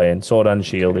worth Yeah. playing. Sword and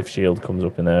Shield, if Shield comes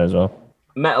up in there as well.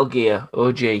 Metal Gear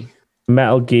OG.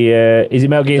 Metal Gear. Is it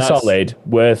Metal Gear That's- Solid?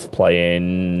 Worth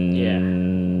playing.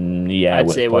 Yeah, I'd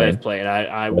worth say playing. worth playing.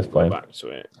 I Worth would playing. go back to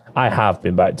it. I have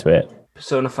been back to it.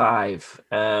 Persona 5.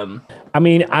 I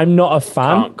mean, I'm not a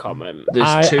fan. Can't comment.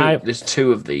 There's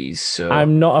two of these. So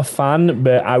I'm not a fan,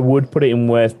 but I would put it in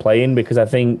worth playing because I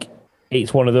think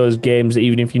it's one of those games that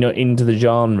even if you're not into the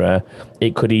genre,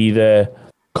 it could either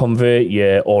convert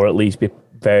you or at least be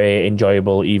very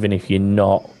enjoyable, even if you're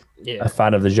not Yeah. a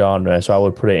fan of the genre. So I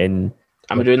would put it in.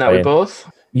 am I doing that with both?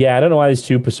 Yeah, I don't know why there's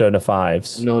two Persona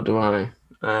 5s. Nor do I.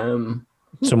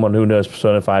 Someone who knows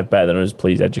Persona 5 better than us,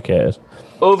 please educate us.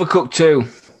 Overcooked 2.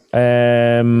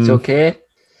 It's okay.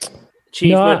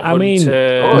 Achievement I mean-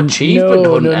 Hunter. Oh, Achievement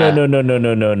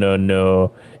Hunter.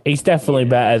 No. It's definitely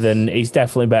better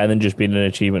than just being an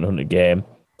Achievement Hunter game.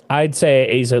 I'd say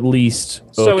it's at least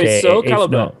okay. So is Soul if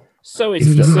Calibur. not- So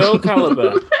is Soul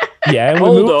Calibur. Yeah, and we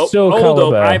Hold moved up, Soul hold up.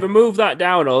 Calibur. Either move that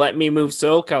down or let me move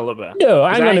Soul Calibur. No,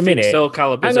 'Cause hang on I a think minute. Soul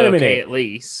Calibur's Hang on a okay minute. at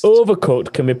least.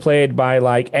 Overcooked can be played by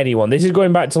like anyone. This is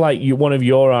going back to like one of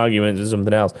your arguments or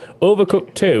something else.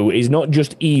 Overcooked 2 is not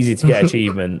just easy to get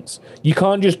achievements. You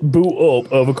can't just boot up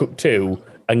Overcooked 2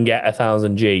 and get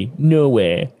 1000G. No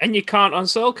way. And you can't on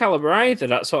Soul Calibur either.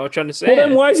 That's what I'm trying to say. Well,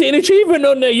 then why is it an achievement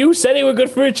on there? You said it were good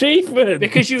for achievement.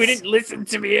 Because you didn't listen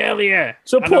to me earlier.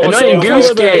 So And put I was Annoying Soul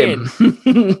Goose Calibur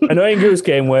game. Annoying Goose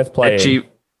game worth playing.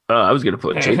 I was going to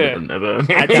put achievement on there, but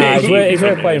Nah, it's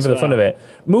worth playing as for the fun of it.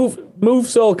 Move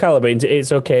Soul Calibur into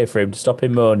It's Okay for him to stop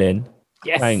him moaning.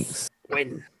 Yes. Thanks.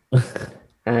 Win.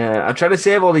 I'm trying to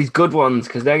save all these good ones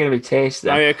because they're going to be tasty.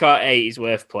 Mario Kart 8 is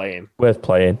worth playing. Worth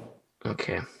playing.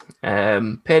 Okay.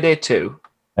 Payday 2.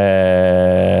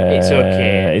 It's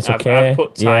okay. It's okay. I've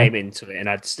put time into it and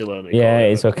I'd still only Yeah, call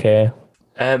it it's okay.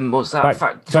 What's that?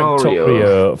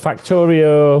 Factorio.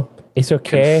 Factorio. It's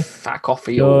okay. Fuck off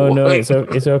of you. No, it's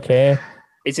okay.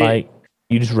 Is it? Like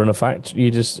you just run a factory.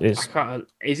 It's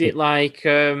Is it like I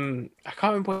can't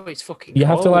remember what it's fucking. you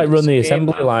have to called. like run It's the a game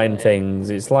assembly like line that. things.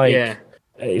 It's like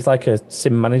it's like a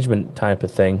sim management type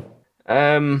of thing.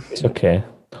 It's okay.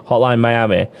 Hotline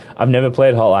Miami. I've never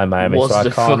played Hotline Miami, What so I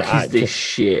the can't. fuck is this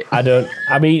shit? I don't.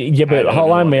 I mean, yeah, but I don't know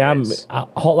Hotline what it Miami. is.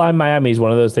 Hotline Miami is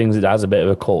one of those things that has a bit of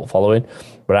a cult following,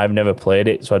 but I've never played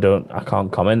it, so I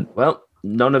can't comment. Well,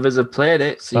 none of us have played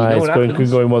it, so you know It's what going,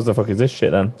 happens. what the fuck is this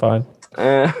shit then? Fine.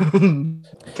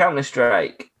 Counter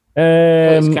Strike.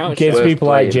 Counter-Strike. Against Worth people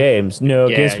like playing. James. No,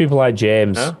 Yeah. against people like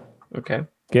James. No? Okay.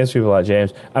 Against people like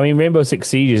James. I mean, Rainbow Six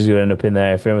Siege is going to end up in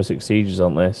there if Rainbow Six Siege is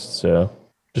on this, so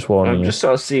just warning I'm you. just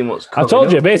sort of seeing what's I coming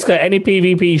told you, up. basically any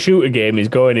PvP shooter game is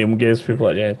going in against people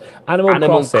like James.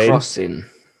 Animal Crossing.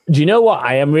 Do you know what?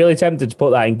 I am really tempted to put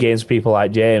that in games for people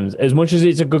like James. As much as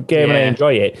it's a good game and I Yeah.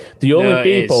 enjoy it, the only No, it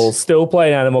people is. still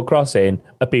playing Animal Crossing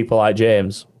are people like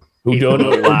James who People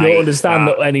don't like understand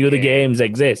that any other yeah. games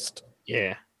exist.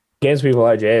 Yeah. Games for people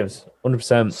like James,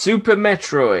 100%. Super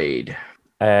Metroid.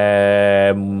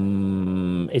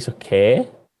 It's okay.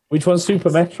 Which one's Super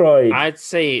Metroid? I'd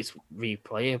say it's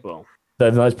replayable.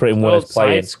 Then let's put it in worth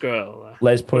playing. Side scroller.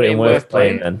 Let's put it in worth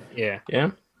playing then. Yeah.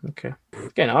 Yeah. Okay.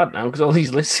 It's getting hard now because all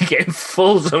these lists are getting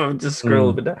full, so I'm just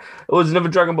scrolling it down. Oh, there's another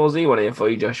Dragon Ball Z one here for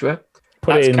you, Joshua.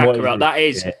 Put That's it in Kakarot.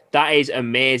 That is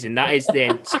amazing. That is the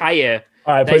entire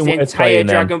All right, put that's it the in worth entire playing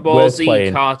then. Dragon Ball Worth Z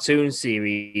playing. cartoon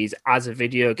series as a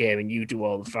video game, and you do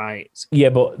all the fights. Yeah,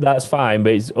 but that's fine.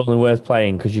 But it's only worth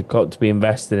playing because you've got to be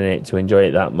invested in it to enjoy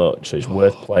it that much. So it's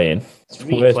worth playing. It's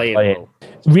worth playing. replayable.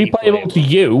 It's Replayable to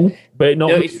you, but not.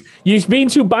 No, it's- You've been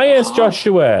too biased,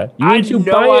 Joshua. You've I been too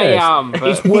know biased. I am. But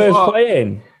It's worth what?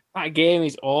 playing. That game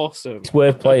is awesome. It's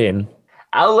worth playing.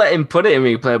 I'll let him put it in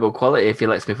replayable quality if he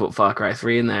lets me put Far Cry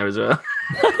 3 in there as well.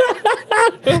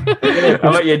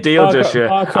 I'll let you deal, Joshua.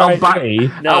 Far Cry I'll back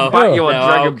 3. I'll back you on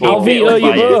Dragon Ball. I'll veto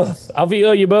you biased. both. I'll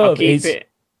veto you I'll both. keep it.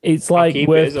 It's I'll like keep it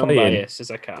worth as playing. unbiased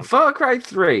as I can. Far Cry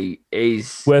 3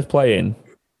 is... Worth playing.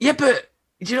 Yeah, but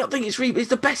do you not think it's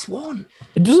the best one?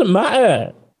 It doesn't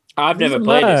matter. I've never Doesn't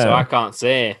played it, so matter. I can't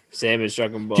say. Same as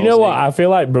Dragon Ball. Do you know Z. what? I feel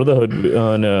like Brotherhood.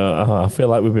 Oh no, I feel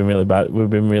like we've been really bad. We've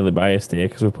been really biased here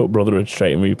because we put Brotherhood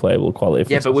straight in replayable quality.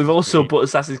 for Yeah, but we've also put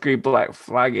Assassin's Creed Black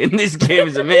Flag in. This game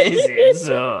is amazing.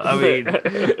 So, I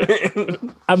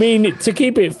mean... I mean, to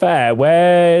keep it fair,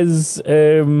 where's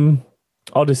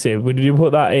Odyssey? Did you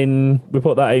put that in? We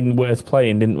put that in worth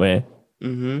playing, didn't we?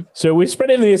 Mm-hmm. So we're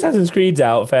spreading the Assassin's Creeds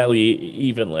out fairly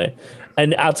evenly.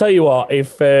 And I'll tell you what,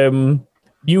 if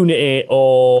Unity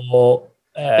or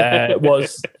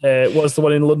what's the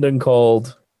one in London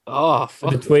called? Oh,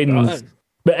 fuck. The twins.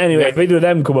 But anyway, if either of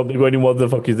them come up, they're going, what the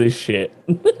fuck is this shit?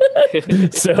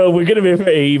 So we're going to be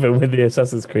pretty even with the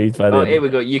Assassin's Creed by Oh, then. here we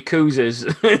go. Yakuza's.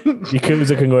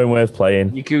 Yakuza can go in worth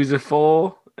playing. Yakuza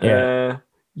 4. Yeah.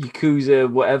 Yakuza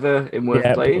whatever in worth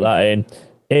Yeah, playing. put that in.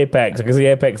 Apex, I can see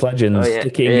Apex Legends. Oh, yeah,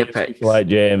 Stick it in Apex. people like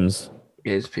James.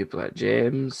 Here's people like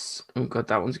James. Oh god,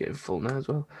 that one's getting full now as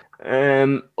well.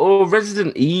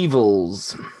 Resident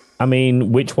Evils. I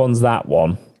mean, which one's that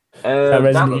one? That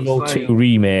Resident Evil 2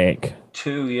 remake.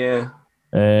 2, yeah.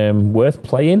 Worth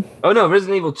playing? Oh no,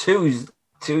 Resident Evil 2's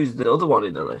the other one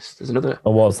in the list. There's another.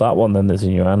 Or what's that one then that's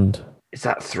in your hand? Is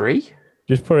that 3?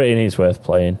 Just put it in, it's worth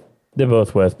playing. They're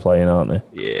both worth playing, aren't they?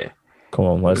 Yeah. Come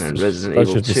on, let's And then just, Resident let's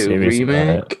Evil just be 2 serious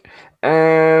about it.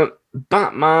 remake.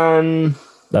 Batman.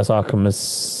 That's Arkham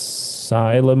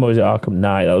Asylum, or is it Arkham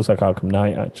Knight? That looks like Arkham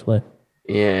Knight, actually.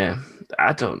 Yeah.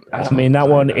 I mean, that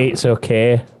one, it's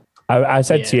okay. I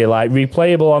said to you, like,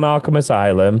 replayable on Arkham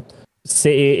Asylum,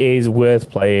 City is worth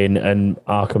playing, and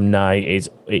Arkham Knight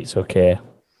it's okay.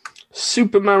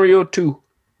 Super Mario 2.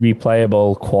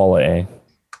 Replayable quality.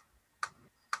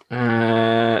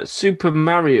 Super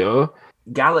Mario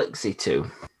Galaxy 2.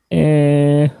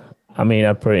 I mean,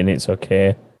 I'd put it in It's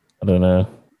Okay. I don't know.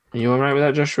 Are you alright with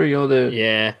that, Joshua? You're the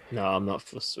Yeah, no, I'm not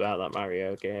fussed about that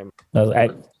Mario game. Is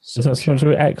that something to do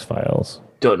with X-Files?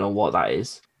 don't know what that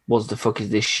is. What the fuck is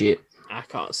this shit? I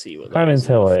can't see what I that can't even is.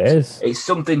 tell what it is. It's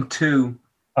something to.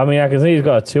 I mean, I can see he's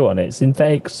got a 2 on it.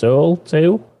 Synthetic Soul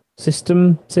 2?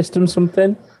 System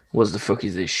something? What the fuck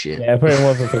is this shit? Yeah, pretty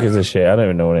much what the fuck is this shit? I don't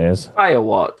even know what it is.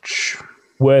 Firewatch.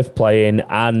 Worth playing,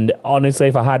 and honestly,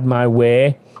 if I had my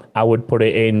way, I would put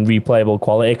it in replayable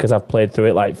quality because I've played through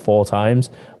it like 4 times.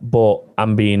 But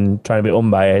I'm trying to be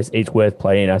unbiased. It's worth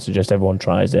playing. I suggest everyone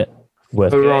tries it.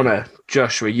 Worth For playing. Honor,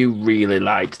 Joshua, you really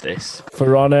liked this.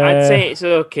 For Honor, I'd say it's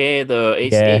okay though.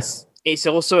 Yeah. It's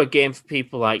also a game for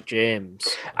people like James.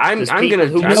 I'm There's gonna people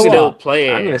who I'm still gonna,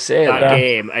 play I'm gonna say that that.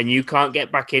 game, and you can't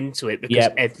get back into it because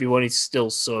Yep. everyone is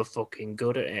still so fucking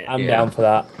good at it. I'm Yeah. down for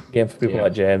that. Game for people Yeah.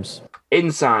 like James.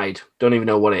 Inside. Don't even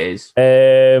know what it is. You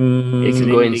Wait, can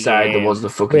go indie inside. The game. what's the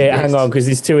fuck is this? hang on, because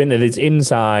there's 2 in there. There's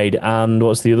Inside, and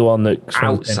what's the other one that's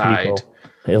from the same Outside. people?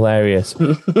 Hilarious.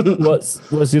 what's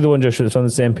the other one, Joshua, that's from the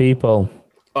same people?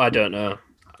 I don't know.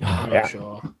 I'm Yeah. not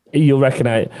sure. You'll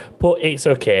recognise, but it's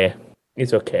okay.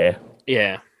 It's okay.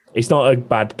 Yeah. It's not a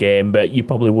bad game, but you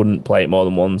probably wouldn't play it more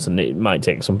than once, and it might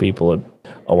take some people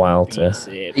a while to.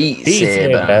 Saber. Beat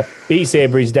Saber. Beat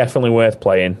Saber is definitely worth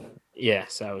playing.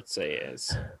 Yes, I would say it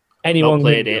is. Anyone Not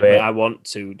played can it, do but I want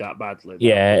to that badly.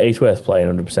 Yeah, it's worth playing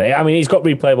 100%. I mean, it's got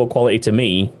replayable quality to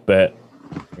me, but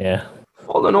yeah.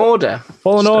 Fallen Order.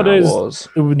 Fallen Star Order is Wars.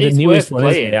 the It's newest worth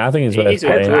one, isn't playing. it? I think it's It worth is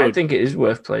worth playing. playing. I think it is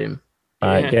worth playing.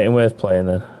 Right, Yeah. getting worth playing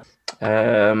then.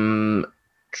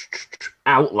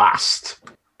 Outlast.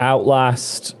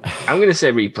 Outlast. I'm gonna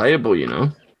say replayable. You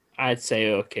know. I'd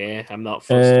say okay. I'm not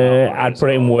fussed about what I'd it's put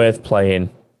it in all. worth playing.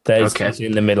 There's Okay. it's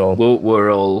in the middle.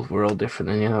 We're all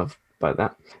different, and you have by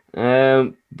that.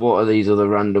 What are these other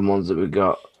random ones that we've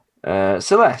got?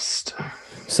 Celeste.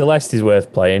 Celeste is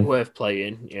worth playing. Worth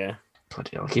playing, yeah.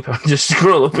 Bloody hell, keep on just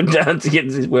scroll up and down to get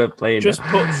this worth playing. Just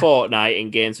put Fortnite in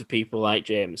games for people like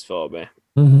James for me.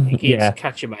 It keeps Yeah.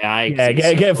 catching my eye. 'cause Yeah,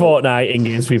 it's get so cool. Fortnite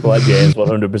against people like James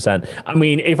 100%. I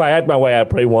mean, if I had my way, I'd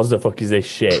probably was the fuck is this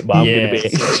shit, but I'm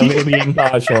Yes. gonna be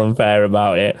impartial and fair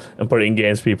about it and put it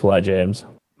against people like James.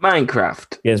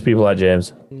 Minecraft. Against people like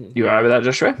James. You alright with that,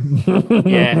 Joshua?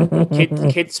 Yeah,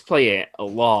 kids play it a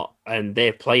lot, and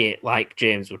they play it like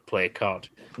James would play COD.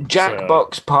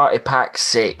 Jackbox Party Pack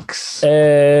 6.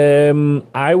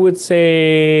 I would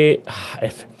say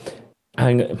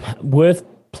worth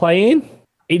playing.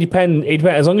 It depends.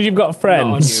 As long as you've got Not on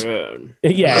friends. your own.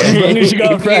 Yeah, as long as you've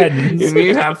got friends. If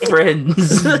you have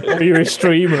friends. Or you're a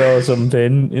streamer or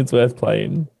something, it's worth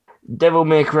playing. Devil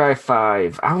May Cry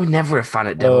 5. I was never a fan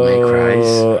of Devil May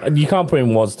Cry. And you can't put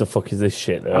in what the fuck is this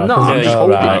shit though. I'm not, I'm just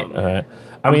holding right, it. all right.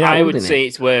 I mean, I would holding say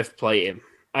it's worth playing.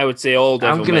 I would say all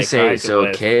Devil I'm gonna May say Cries it's are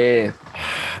worth- okay.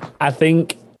 I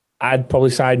think I'd probably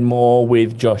side more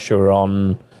with Joshua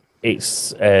on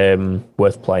it's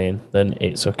worth playing than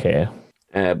it's okay.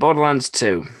 Borderlands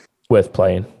 2. Worth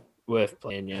playing. Worth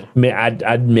playing, yeah.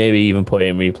 I'd maybe even put it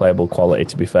in replayable quality,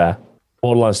 to be fair.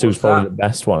 Borderlands 2 is What's probably that? the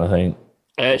best one, I think.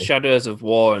 Shadows of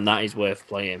War, and that is worth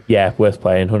playing. Yeah, worth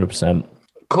playing, 100%.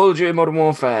 Call of Duty Modern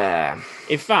Warfare.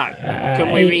 In fact,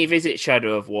 can we revisit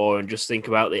Shadow of War and just think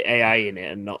about the AI in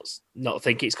it and not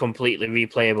think it's completely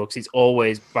replayable because it's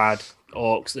always bad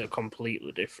orcs that are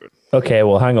completely different. Okay,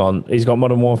 well, hang on. He's got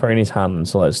Modern Warfare in his hand,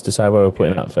 so let's decide where we're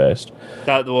putting that first.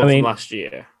 That the one I mean- from last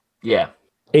year. Yeah.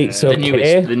 It's The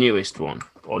okay. newest one.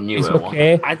 Or newer It's one.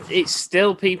 okay. It's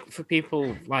still for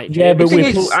people like Yeah, James. but I think we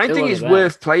it's, pull- I think it's Still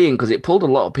worth playing because it pulled a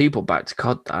lot of people back to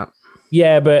COD. That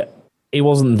Yeah, but it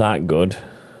wasn't that good.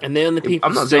 And the only people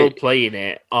I'm not still saying- playing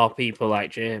it are people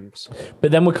like James.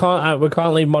 But then we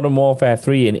can't leave Modern Warfare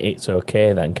 3 in It's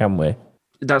Okay then, can we?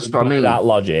 that's what I By mean. that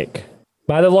logic.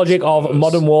 By the logic of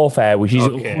Modern Warfare, which is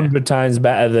Okay. 100 times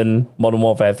better than Modern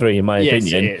Warfare 3, in my Yes,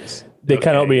 opinion, it is. they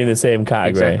cannot be in the same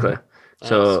category. Exactly.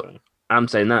 So I'm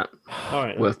saying that All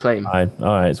right. worth playing. Fine. All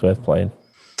right, it's worth playing.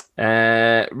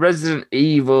 Resident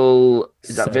Evil.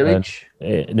 Is that 7. Village?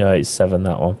 No, it's 7,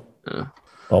 that one. Oh.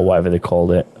 Or whatever they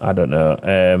called it. I don't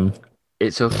know.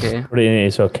 It's okay. But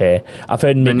it's okay. I've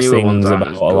heard mixed newer ones things aren't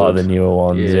about as a lot of the good. newer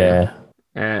ones, Yeah.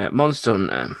 yeah. Monster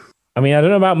Hunter. I mean, I don't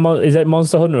know about... is it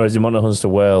Monster Hunter or is it Monster Hunter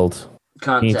World?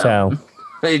 Can't Can you tell?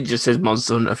 It just says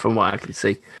Monster Hunter from what I can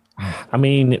see. I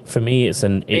mean, for me, it's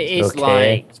It is okay.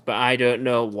 liked, but I don't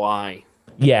know why.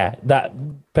 Yeah, that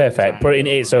perfect. Put it in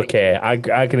it's okay. I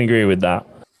can agree with that.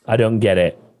 I don't get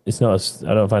it. It's not.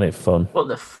 I don't find it fun. What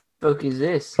the fuck is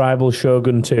this? Tribal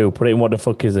Shogun 2. Put it in what the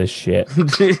fuck is this shit?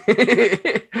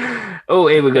 Oh,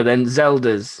 here we go then.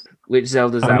 Zelda's. Which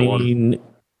Zelda's that one?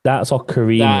 That's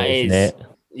Ocarina, That isn't is- it?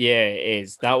 Yeah, it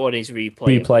is. That one is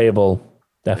replayable. Replayable, Let me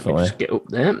definitely. just get up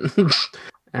there.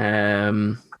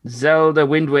 Zelda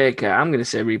Wind Waker. I'm going to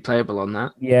say replayable on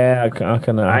that. Yeah,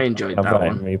 I enjoyed have that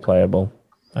in one. replayable.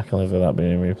 I can live with that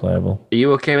being replayable. Are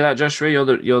you okay with that, Joshua? You're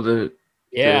the.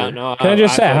 Yeah, the- no. Can I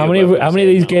just say thought how you many were of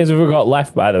these saying games have we got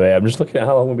left? By the way, I'm just looking at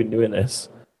how long we've been doing this.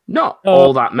 Not Oh,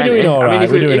 all that we're many. doing all I mean, right,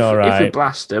 if we're we, doing if, all if we right.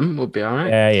 blast them, we'll be all right.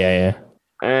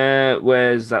 Yeah.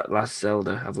 Where's that last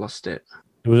Zelda? I've lost it.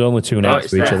 There was only two next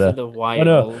it's to each there. Breath other. of the Wild.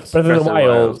 Oh no, Breath of the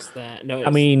Wild. No, I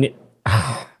mean,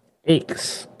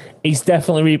 it's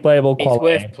definitely replayable it's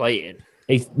quality. worth playing.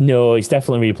 It's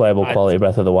definitely replayable quality.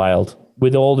 Breath of the Wild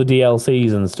with all the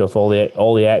DLCs and stuff, all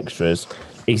the extras.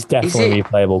 It's definitely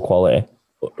replayable quality.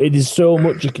 It is so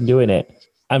much you can do in it,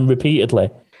 and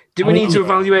repeatedly. Do we need to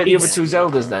evaluate the other two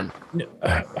Zeldas then?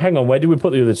 Hang on, where do we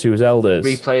put the other two Zeldas?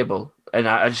 Replayable. And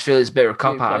I just feel it's a bit of a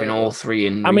cop out having all three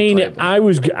in. I mean,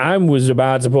 replayable. I was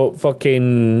about to put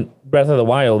fucking Breath of the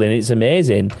Wild in. It's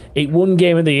amazing. It won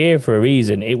Game of the Year for a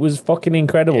reason. It was fucking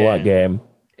incredible, that game.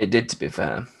 It did, to be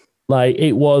fair. Like,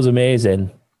 it was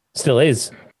amazing. Still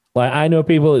is. Like, I know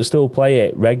people that still play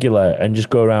it regular and just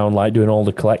go around like doing all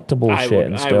the collectible shit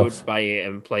and stuff. I would buy it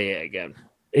and play it again.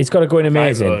 It's got to go in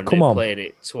amazing. Come on. Played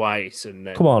it twice and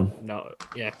then Come on.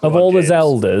 Of all the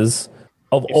Zeldas,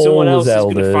 if someone else is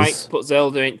going to fight to put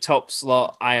Zelda in top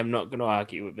slot, I am not going to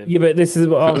argue with him. Yeah, but this is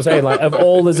what I'm saying. Like, of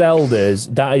all the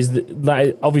Zeldas,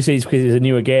 that obviously it's because it's a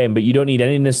newer game, but you don't need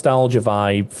any nostalgia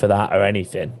vibe for that or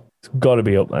anything. It's got to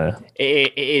be up there.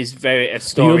 It is a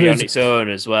story on its own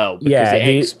as well, because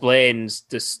it explains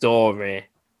the story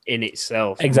in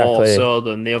itself more so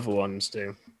than the other ones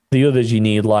do. The others you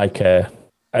need like a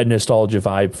nostalgia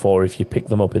vibe for if you pick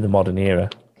them up in the modern era.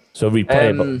 So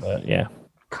replayable, but yeah.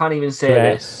 Can't even say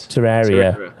this.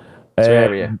 Terraria.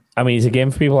 I mean, it's a game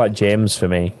for people like James for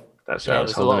me. That's right.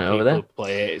 There's a lot of people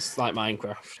play it. It's like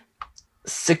Minecraft.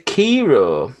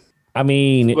 Sekiro. I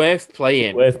mean, it's worth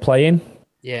playing. Worth playing?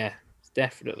 Yeah, it's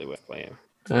definitely worth playing.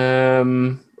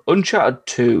 Uncharted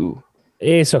 2.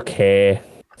 It's okay.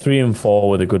 3 and 4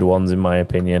 were the good ones in my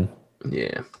opinion.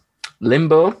 Yeah.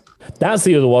 Limbo. That's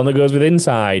the other one that goes with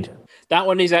Inside. That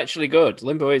one is actually good.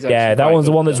 Limbo is actually that one's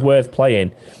the one that's worth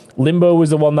playing. Limbo was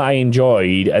the one that I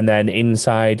enjoyed, and then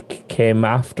Inside came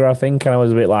after, I think, and I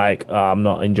was a bit like, I'm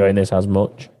not enjoying this as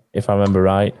much, if I remember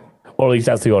right. Or at least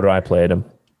that's the order I played them.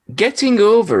 Getting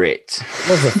Over It.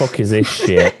 What the fuck is this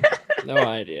shit? No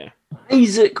idea.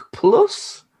 Isaac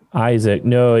Plus? Isaac.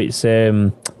 No, it's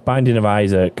Binding of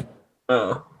Isaac.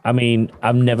 Oh. I mean,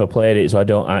 I've never played it, so I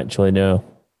don't actually know.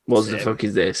 What the fuck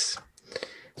is this?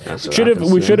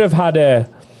 We should have had a...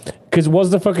 Because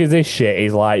what the fuck is this shit?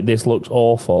 Is like, this looks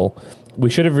awful. We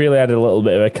should have really had a little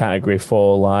bit of a category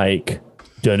for, like,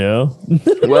 dunno.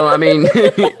 Well, I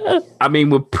mean,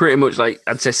 we're pretty much like,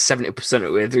 I'd say 70% of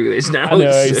the way through this now. I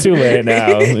know, it's too late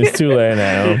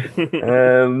now.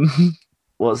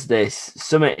 What's this?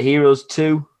 Summit Heroes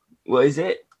 2? What is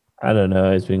it? I don't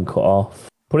know, it's been cut off.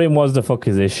 Put in what the fuck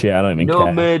is this shit? I don't even care.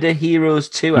 No Murder Heroes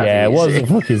 2, what the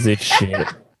fuck is this shit?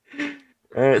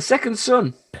 Second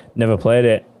Son. Never played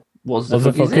it. What the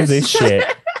fuck is this shit?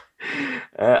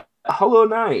 Hollow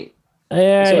Knight.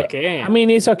 It's okay. I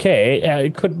mean, it's okay.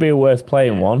 It could be a worth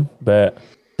playing one, but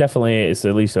definitely it's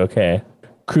at least okay.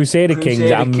 Crusader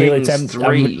Kings. I'm really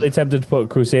tempted to put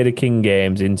Crusader King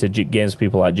games into games for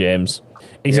people like James.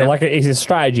 It's it's a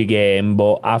strategy game,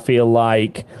 but I feel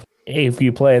like if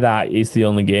you play that, it's the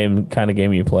only kind of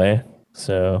game you play.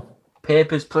 So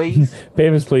Papers, Please.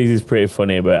 Papers, Please is pretty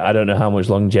funny, but I don't know how much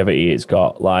longevity it's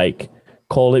got. Like,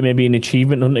 call it maybe an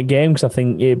achievement hunter game, because I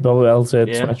think it probably also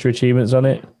had some extra achievements on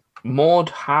it. Maud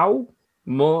Howe?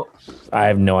 I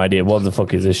have no idea. What the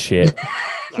fuck is this shit?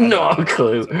 No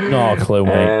clue. No clue,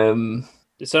 mate.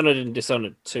 Dishonored and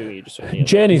Dishonored 2. You just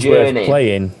Journey's worth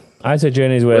playing. I said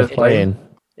Journey's worth playing.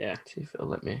 Yeah. See if it'll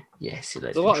let me. Yes,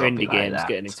 there's a lot of indie games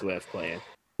getting into worth playing.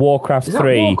 Warcraft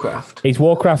 3. Warcraft? It's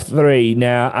Warcraft 3.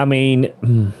 Now, I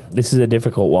mean, this is a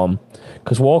difficult one.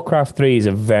 Because Warcraft 3 is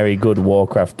a very good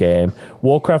Warcraft game.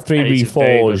 Warcraft 3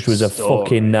 Reforged was a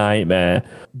fucking nightmare.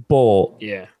 But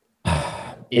yeah,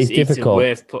 it's difficult.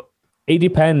 It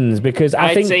depends, because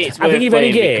I think if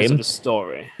any game, the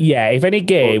story. Yeah, if any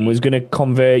game was going to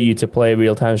convert you to play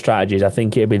real-time strategies, I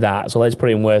think it'd be that. So let's put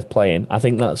in worth playing. I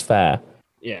think that's fair.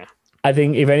 Yeah. I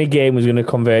think if any game was going to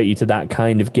convert you to that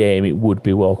kind of game, it would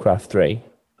be Warcraft 3.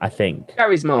 I think.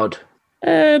 Garry's Mod.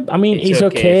 I mean, it's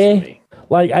okay.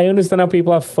 Like, I understand how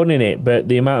people have fun in it, but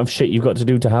the amount of shit you've got to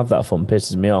do to have that fun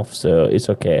pisses me off, so it's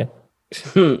okay.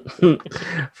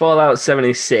 Fallout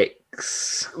 76.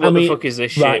 Alex. What the fuck is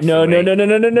this shit? Right, no.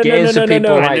 Games for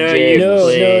people like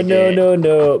James.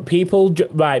 No.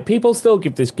 People still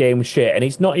give this game shit, and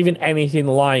it's not even anything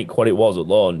like what it was at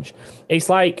launch. It's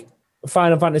like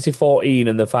Final Fantasy 14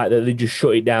 and the fact that they just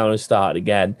shut it down and start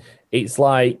again. It's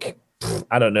like,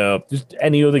 I don't know, just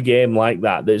any other game like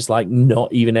that that's like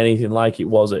not even anything like it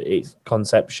was at its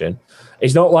conception.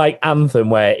 It's not like Anthem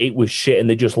where it was shit and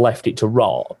they just left it to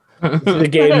rot. The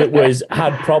game that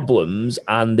had problems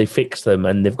and they fixed them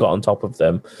and they've got on top of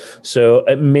them. So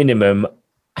at minimum,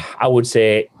 I would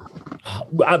say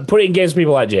I'd put it against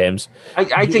people like James.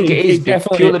 I think it is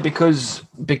purely because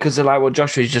of like what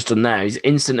Joshua's just done there. His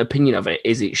instant opinion of it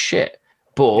is it's shit.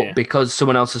 But because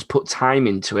someone else has put time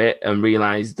into it and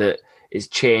realised that it's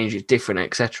changed, it's different,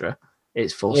 etc.,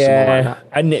 it's for someone like that.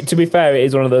 And to be fair, it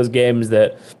is one of those games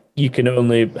that you can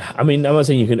only... I mean, I'm not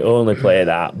saying you can only play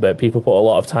that, but people put a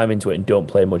lot of time into it and don't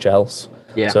play much else.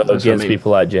 Yeah, so against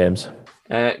people like James.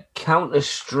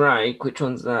 Counter-Strike, which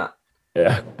one's that?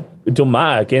 It don't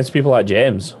matter, against people like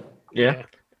James. Yeah.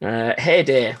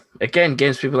 Heyday, again,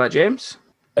 against people like James.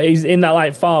 He's in that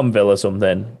like Farmville or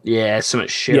something. Yeah, so much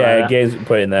shit. Yeah, like games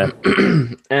put in there.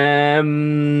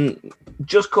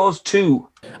 Just Cause 2.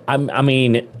 I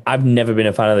mean, I've never been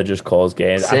a fan of the Just Cause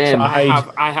games. Same.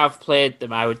 I have played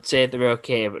them. I would say they're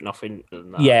okay, but nothing other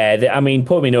than that. Yeah, I mean,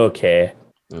 put me in okay.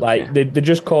 Like the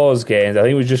Just Cause games, I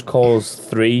think it was Just Cause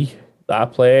 3 that I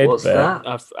played. What's that?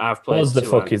 I've played. What the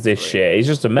fuck is this 3. shit? It's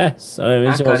just a mess. I don't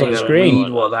even see I what's can't on the even screen.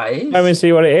 read what that is. I don't even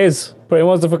see what it is. Put it in,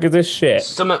 what the fuck is this shit?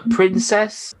 Summit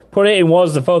Princess. Put it in,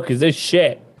 what the fuck is this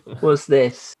shit? What's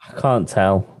this? I can't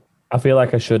tell. I feel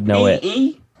like I should know it.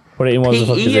 PE? Put it in, what the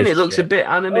fuck is PE this and it looks a shit? bit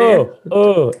animated.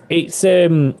 It's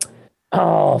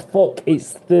oh fuck,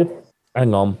 it's the...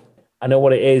 Hang on. I know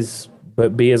what it is,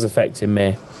 but B is affecting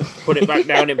me. Put it back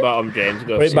down in bottom, James.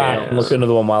 Go Put it back and look at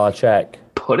another one while I check.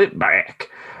 Put it back.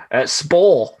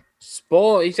 Spore.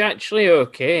 Sport is actually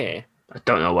okay. I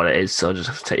don't know what it is, so I'll just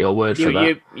have to take your word for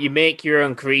that. You make your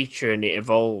own creature and it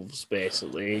evolves,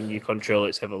 basically, and you control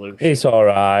its evolution. It's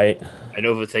alright. And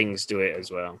other things do it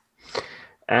as well.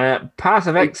 Path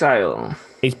of Exile.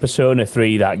 It's Persona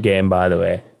 3, that game, by the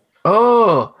way.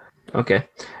 Oh, okay.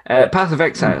 Path of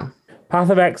Exile. Path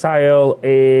of Exile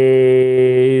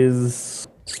is...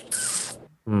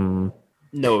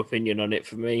 No opinion on it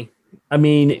for me. I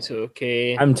mean, It's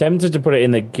okay. I'm tempted to put it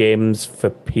in the games for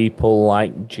people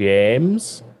like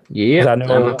James. Yeah, I know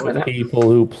a lot of people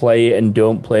who play it and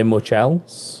don't play much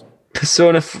else.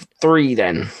 Persona 3,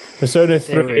 then. Persona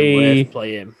They're 3... worth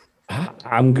playing.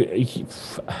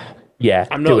 Yeah,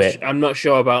 I'm not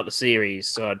sure about the series,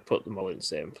 so I'd put them all in the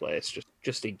same place,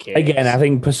 just in case. Again, I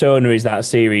think Persona is that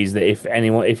series that if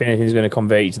anything's going to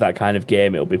convert you to that kind of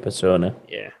game, it'll be Persona.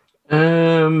 Yeah.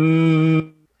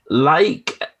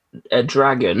 Like a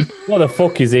dragon. What the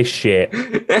fuck is this shit?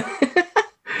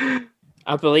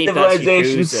 I believe that's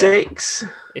Civilization Yakuza. 6.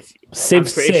 Civ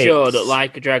I'm pretty 6? sure that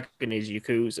Like a Dragon is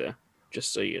Yakuza,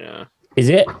 just so you know. Is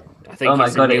it? I think Oh my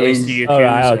it's God, the it newest is. Yakuza. All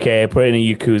right, okay. Put it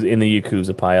in the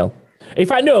Yakuza pile. In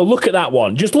fact, no. Look at that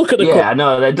one. Just look at the. Yeah, I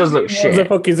know. That does look What the shit.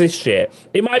 fuck is this shit?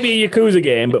 It might be a Yakuza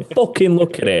game, but fucking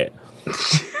look at it.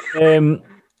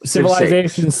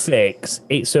 Civilization 6.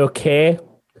 It's okay.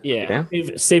 Yeah.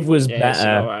 Civ was Yeah, it's better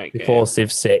alright, before yeah.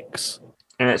 Civ 6.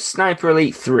 Sniper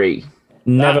Elite 3.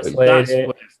 Never That's played it.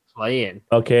 worth playing.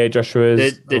 Okay,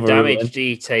 Joshua's The overruling. damage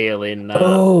detail in that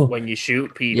Oh. when you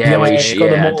shoot people. Yeah, when you It's shoot-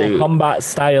 got yeah, the Mortal dude. Combat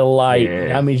style like Yeah.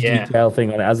 damage Yeah. detail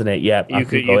thing on it, hasn't it? Yeah, I You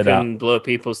can go with that. can blow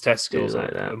people's testicles Do like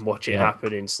up that. and watch it Yeah.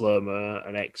 happen in slow-mo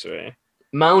and X-ray.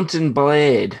 Mountain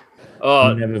Blade. Oh,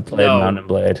 I've never played no. Mountain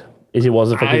Blade.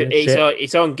 Was it fucking shit?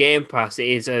 It's on Game Pass. It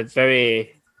is a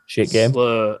very Shit game?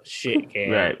 slow shit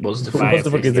game. Right, what's the In my What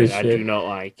the fuck is opinion. this I shit? do not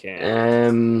like it.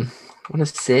 I want to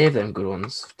save them good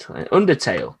ones.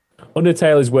 Undertale.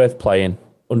 Undertale is worth playing,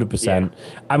 100%.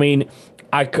 I mean,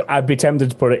 I'd be tempted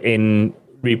to put it in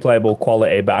replayable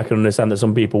quality, but I can understand that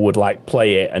some people would like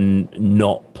play it and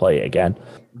not play it again.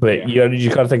 But you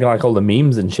got to think of like all the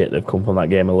memes and shit that have come from that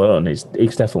game alone. It's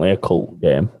definitely a cult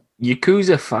game.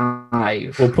 Yakuza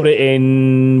 5. We'll put it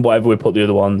in whatever we put the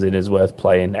other ones in is worth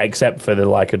playing, except for the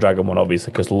Like a Dragon one,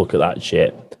 obviously, because look at that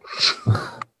shit.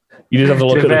 You just have to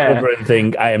look at the fair. cover and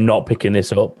think, I am not picking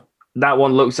this up. That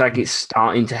one looks like it's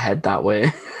starting to head that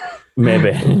way.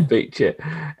 Maybe. Picture.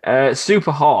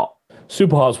 Super Hot.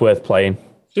 Super Hot's worth playing.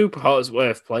 Super Hot is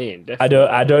worth playing. Definitely.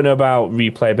 I don't know about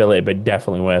replayability, but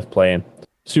definitely worth playing.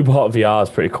 Super Hot VR is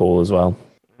pretty cool as well.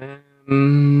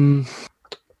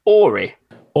 Ori.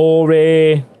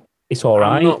 Ori, it's all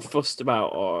right. I'm not fussed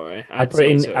about Ori. I I'd put say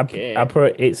it in. it's okay. I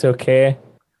put it's okay.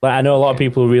 Like, I know a lot of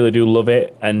people really do love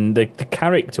it, and the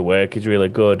character work is really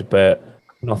good, but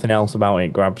nothing else about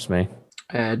it grabs me.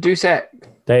 Deus Ex.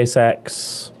 Deus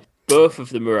Ex. Both of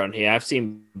them are on here. I've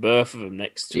seen both of them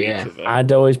next to each other.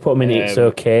 I'd always put them in It's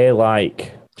Okay,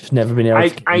 like, just never been able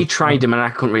to... I tried them and I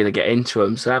couldn't really get into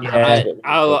them, so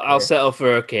I'll settle for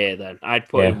okay then. I'd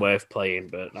put him worth playing,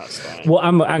 but that's fine. Well,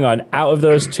 hang on. Out of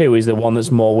those two, is the one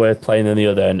that's more worth playing than the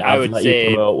other? And I would let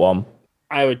you promote one.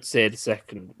 I would say the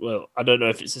second. Well, I don't know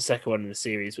if it's the second one in the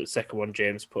series, but the second one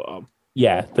James put on.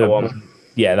 Yeah, that one.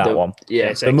 Yeah,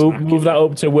 so move that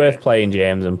up to worth playing,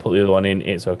 James, and put the other one in.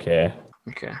 It's okay.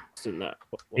 Okay.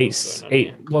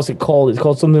 What's it called? It's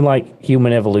called something like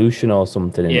Human Evolution or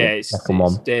something. It's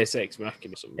Deus Ex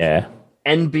Machina or something. Yeah.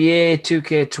 NBA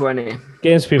 2K20.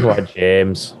 Games people like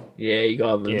James. Yeah, you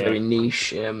got a very niche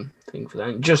thing for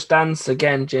that. Just Dance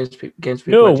again, games people.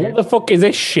 No, like James. what the fuck is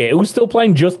this shit? Who's still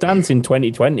playing Just Dance in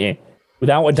 2020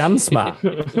 without a dance mat?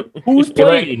 Who's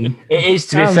playing? It is,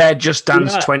 to be fair, Just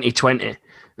Dance 2020.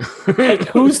 Like,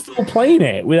 who's still playing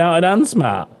it without a dance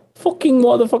mat? Fucking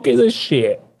what the fuck is this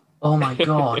shit? Oh my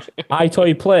god.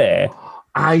 iToy Play.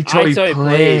 iToy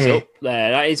Play is up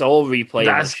there. That is all replayable.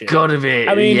 That's gotta be.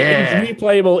 I mean, it's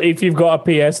replayable if you've got a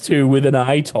PS2 with an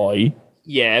iToy.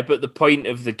 Yeah, but the point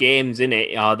of the games in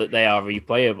it are that they are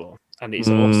replayable, and it's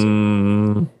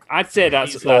awesome. I'd say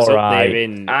that's up there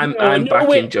in. I'm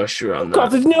backing Joshua on that.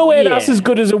 God, there's no way that's as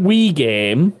good as a Wii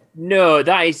game. No,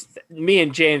 that is. Me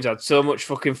and James had so much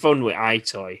fucking fun with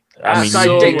iToy.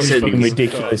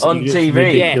 Ridiculous on TV.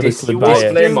 Ridiculously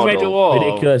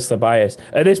biased.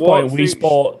 At this point,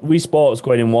 Wii Sports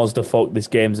going in was the fuck. This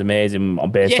game's amazing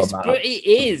based on that. Yes, but it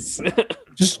is.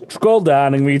 Just scroll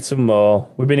down and read some more.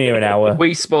 We've been here an hour.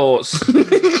 Wii Sports.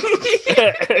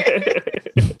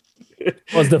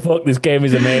 What the fuck? This game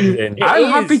is amazing. I'm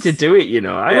happy to do it, you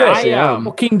know. I am.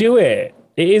 Fucking do it.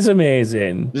 It is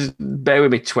amazing. Just bear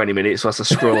with me 20 minutes whilst I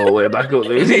scroll all the way back up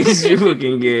through these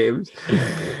fucking games.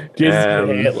 Just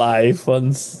hate life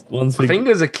once my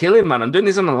fingers are killing, man. I'm doing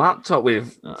this on a laptop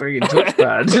with freaking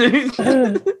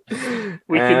touchpad.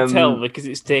 We can tell because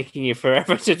it's taking you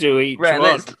forever to do each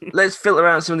one. Let's filter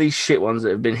out some of these shit ones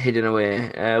that have been hidden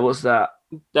away. What's that?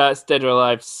 That's Dead or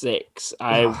Alive 6.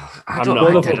 I don't know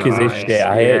what the fuck is this shit.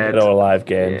 I hate Dead or Alive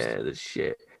games. Yeah, the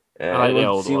shit. I like the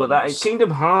old see ones. what that is.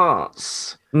 Kingdom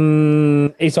Hearts.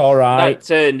 It's all right. That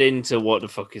turned into what the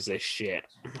fuck is this shit?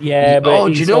 Yeah, but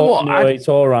do you know what? No, it's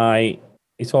all right.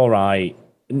 It's all right.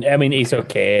 I mean, it's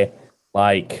okay.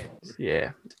 Like,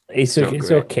 yeah, it's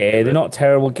okay. They're not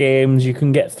terrible games. You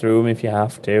can get through them if you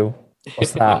have to.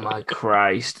 What's that? Oh my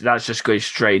Christ! That's just going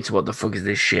straight to what the fuck is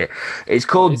this shit? It's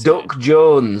called Duck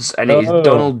Jones, and it's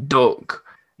Donald Duck.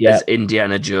 As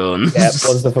Indiana Jones. Yeah,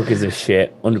 what the fuck is this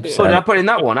shit? 100%. So did I put in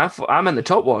that one? I meant the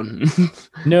top one.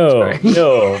 No.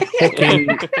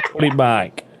 Fucking put it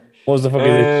back. What the fuck is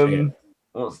this shit?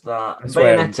 What's that?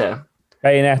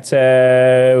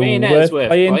 Bayonetta. Worth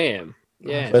playing.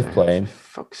 Yeah. Worth playing.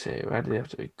 Fuck's sake, why do they have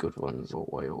to be good ones?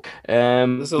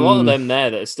 There's a lot of them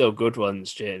there that are still good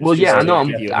ones, James. Well, yeah, I know.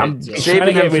 I'm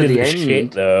saving them for the end.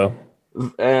 Shit, though.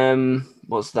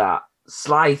 What's that?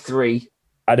 Sly 3.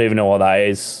 I don't even know what that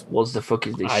is. What the fuck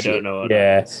is this shit? I don't know what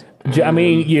that is. I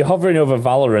mean, you're hovering over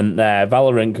Valorant there.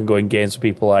 Valorant can go in games for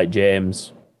people like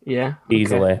James. Yeah.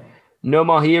 Easily. Okay. No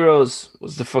More Heroes.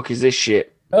 What the fuck is this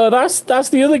shit? Oh, that's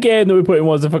the other game that we put in.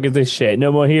 What the fuck is this shit?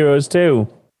 No More Heroes 2.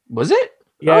 Was it?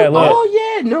 Yeah,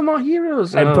 yeah, No More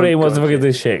Heroes. I put in what the fuck is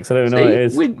this shit, because I don't know what it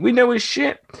is. We know his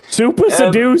shit. Super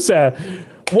Seducer.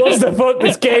 What the fuck?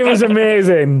 This game is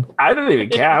amazing. I don't even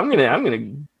care. I'm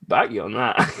gonna back you on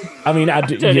that. I mean, I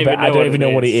don't even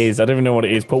know what it is. I don't even know what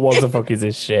it is. But what the fuck is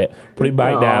this shit? Put it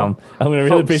back down. I'm gonna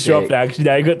really piss you off now. Actually,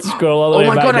 now you got to scroll all the way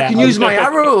back down. Oh my god, I can use my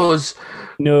arrows.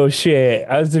 No shit.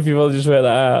 As if you've all just read that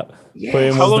out.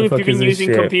 Yeah. How long have you been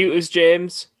using computers,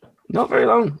 James? Not very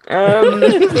long. Can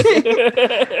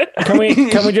we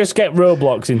just get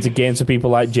Roblox into games for people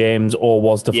like James, or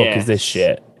was the fuck is this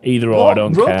shit? Either or, I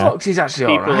don't care. Roblox is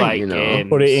actually alright, you know. Games,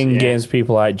 put it in games for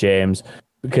people like James.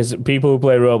 Because people who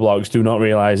play Roblox do not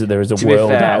realise that there is a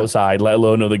world outside, let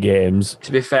alone other games.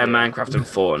 To be fair, Minecraft and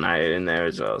Fortnite are in there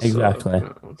as well. Exactly.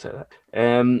 So I'll take that.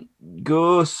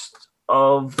 Ghost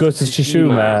of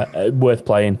Tsushima, worth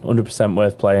playing. 100%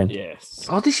 worth playing. Yes.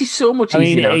 Oh, this is so much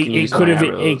easier. I mean, it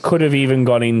could have even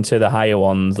gone into the higher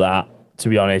ones, that, to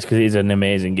be honest, because it is an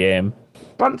amazing game.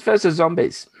 Plants vs.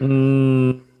 Zombies.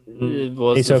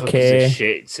 It's okay.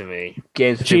 Shit to me.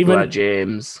 Games for people like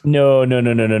James. No,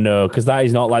 because that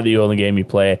is not like the only game you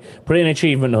play. Put in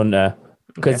Achievement Hunter.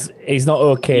 Because it's not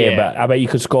okay, Yeah. but I bet you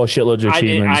could score shitloads of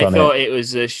achievements I on thought it. it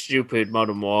was a stupid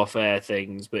Modern Warfare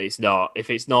things, but it's not. If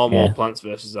it's normal Yeah. Plants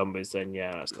vs Zombies, then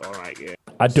yeah, that's all right. Yeah.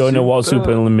 I don't know what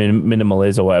super minimal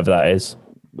is or whatever that is.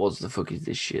 What the fuck is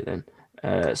this shit then?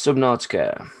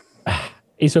 Subnautica.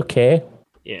 It's okay.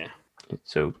 Yeah.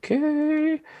 It's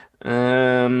okay.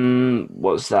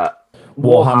 What's that?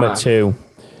 Warhammer 2.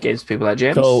 Games people like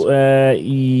James. So,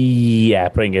 yeah,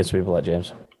 playing against people like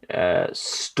James.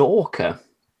 Stalker.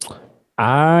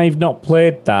 I've not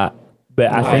played that,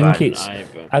 but I think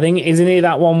I think isn't it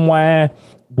that one where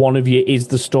one of you is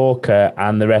the stalker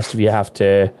and the rest of you have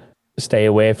to stay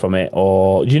away from it?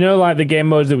 Or do you know like the game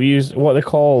modes that we use? What they're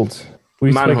called?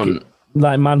 We Manhunt.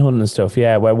 Like Manhunt and stuff.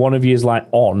 Yeah, where one of you is like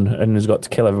on and has got to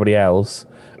kill everybody else.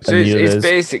 So it's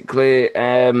basically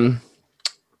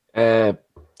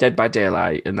Dead by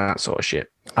Daylight and that sort of shit.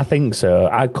 I think so.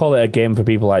 I'd call it a game for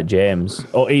people like James,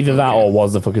 or either that or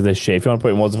what the fuck is this shit. If you want to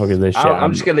put in what the fuck is this shit,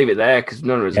 I'm just gonna leave it there because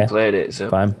none of us have played it. So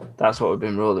fine. That's what we've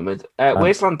been rolling with.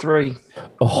 Wasteland 3.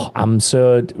 Oh, I'm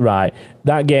so right.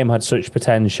 That game had such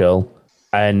potential,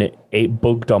 and it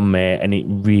bugged on me, and it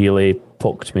really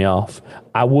fucked me off.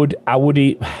 I would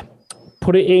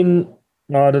put it in.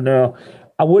 I don't know.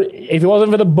 I would if it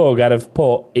wasn't for the bug, I'd have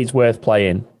put it's worth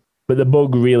playing. But the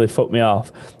bug really fucked me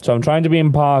off. So I'm trying to be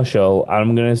impartial, and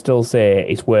I'm going to still say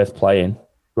it's worth playing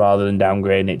rather than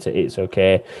downgrading it to it's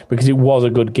okay. Because it was a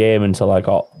good game until I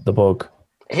got the bug.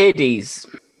 Hades.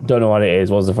 Don't know what it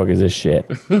is. What the fuck is this shit?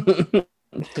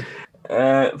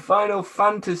 Final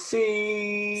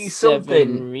Fantasy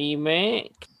something.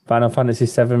 Remake. Final Fantasy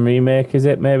 7 Remake, is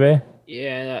it maybe?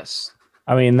 Yeah, that's...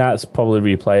 I mean, that's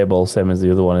probably replayable, same as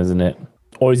the other one, isn't it?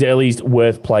 Or is it at least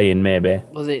worth playing, maybe?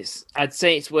 Well, I'd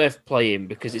say it's worth playing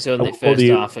because it's only first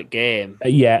half a game.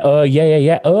 Yeah. Oh,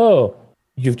 yeah. Oh,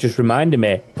 you've just reminded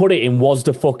me. Put it in. Was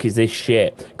the fuck is this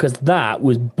shit? Because that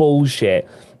was bullshit.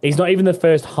 It's not even the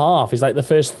first half. It's like the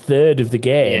first third of the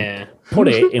game. Yeah. Put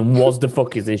it in. Was the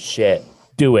fuck is this shit?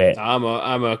 Do it. I'm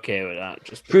okay with that.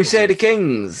 Just Crusader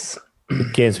Kings.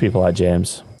 Against people like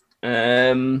James.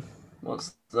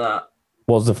 What's that?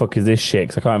 Was the fuck is this shit?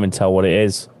 Because I can't even tell what it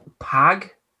is.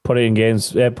 Pag. Put it in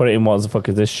games. Put it in. What the fuck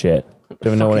is this shit?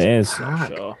 Don't even know what it is.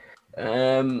 Sure.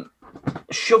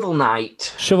 Shovel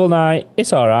Knight. Shovel Knight.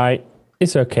 It's all right.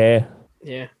 It's okay.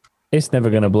 Yeah. It's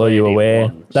never gonna blow you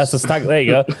away. That's a tag. There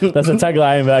you go. That's a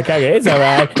tagline. It's all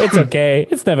right. It's okay.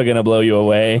 It's never gonna blow you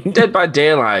away. Dead by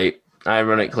Daylight.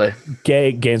 Ironically,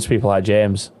 Against people like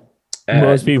James.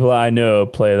 Most people I know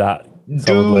play that.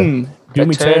 Doom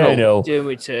Eternal. Doom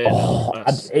Eternal.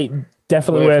 It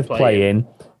definitely worth playing,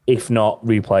 if not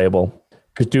replayable.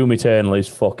 Because Doom Eternal is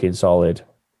fucking solid.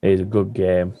 It is a good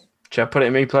game. Should I put it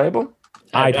in replayable?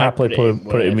 I'd happily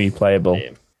put it in replayable.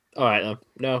 Yeah. All right, then.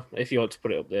 No, if you want to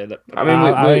put it up there. I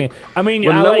mean,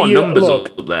 we're I'll low let on you, numbers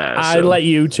look, up there. I'd So. let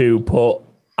you two put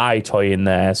iToy in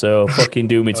there, so fucking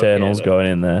Doom Eternal's going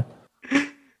in there.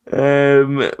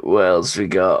 What else we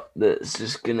got? That's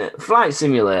just gonna Flight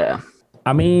Simulator.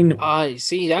 I mean, I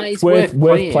see that is worth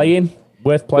playing.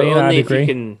 Worth playing. I'd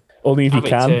agree. Only if you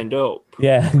can. Turned up.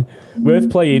 Yeah, worth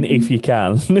playing if you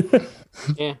can.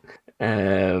 Yeah.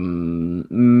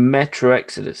 Metro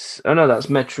Exodus. Oh no, that's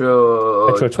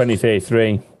Metro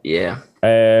 2033. Yeah.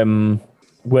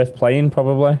 Worth playing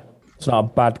probably. It's not a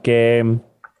bad game.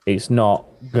 It's not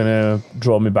gonna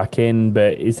draw me back in,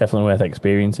 but it's definitely worth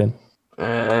experiencing.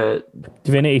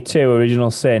 Divinity 2 Original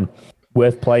Sin.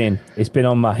 Worth playing. It's been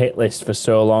on my hit list for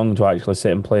so long to actually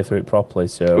sit and play through it properly,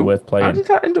 so worth playing. How did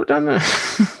that end up down there?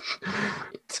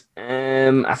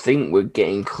 I think we're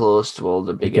getting close to all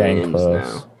the bigger names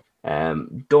now.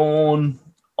 Dawn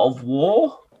of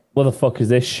War? What the fuck is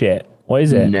this shit? What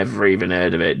is it? Never even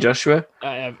heard of it. Joshua?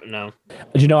 I have no.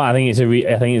 Do you know what? I think it's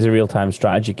a real-time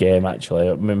strategy game,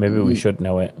 actually. Maybe we should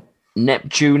know it.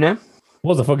 Neptuna?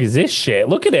 What the fuck is this shit?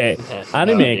 Look at it.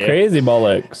 Anime crazy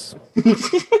bollocks.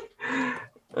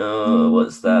 Oh,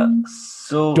 what's that?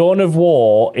 So Dawn of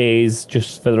War is,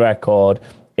 just for the record,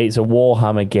 it's a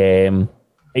Warhammer game.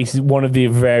 It's one of the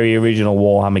very original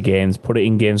Warhammer games. Put it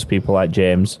in games for people like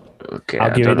James. Okay,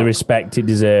 I'll give it the respect it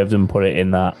deserved and put it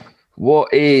in that.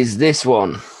 What is this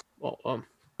one? What one?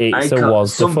 It's the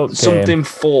fuck game. Something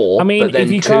 4. I mean, but then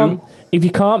if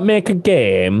you can't make a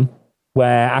game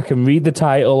where I can read the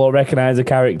title or recognize a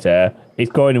character,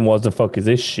 it's going in what the fuck is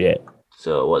this shit?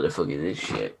 So what the fuck is this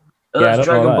shit? Oh, Yeah, that's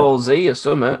Dragon Ball Z or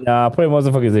something. Nah, put in what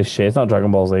the fuck is this shit? It's not Dragon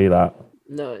Ball Z, that.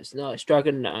 No, it's not. It's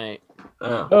Dragon Knight.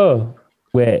 Oh,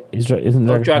 wait, isn't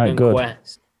Or Dragon Dragon good?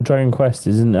 Quest. Dragon Quest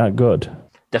isn't that good?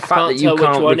 The fact that you tell which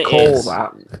can't one it recall is.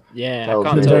 that. Yeah, tells I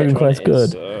can't me. tell Dragon which one Quest it is, good.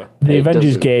 so- The It Avengers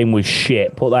doesn't. game was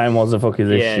shit. Put that in what the fuck is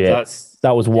this Yeah, shit?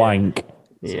 That was wank.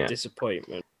 It's a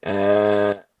disappointment.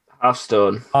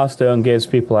 Hearthstone. Hearthstone gives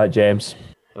people like James.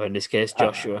 Or in this case,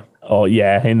 Joshua. Oh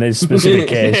yeah, in this specific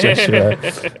case, Joshua.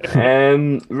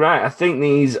 Right, I think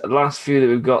these last few that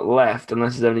we've got left,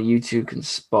 unless there's any you two can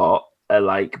spot, are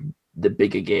like the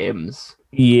bigger games.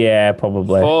 Yeah,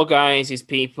 probably. Fall Guys is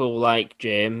people like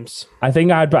James. I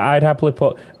think I'd happily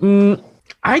put.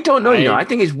 I don't know. I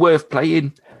think it's worth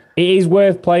playing. It is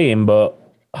worth playing, but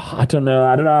I don't know.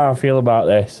 I don't know how I feel about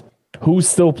this. Who's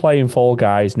still playing Fall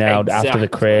Guys now after the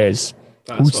craze?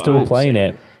 Who's still playing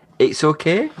it? It's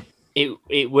okay.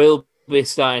 It will be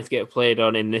starting to get played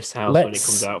on in this house when it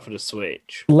comes out for the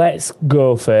Switch. Let's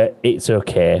go for it's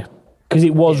okay. Because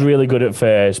it was really good at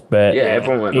first, but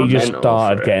it just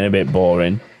started getting a bit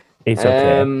boring. It's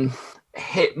okay.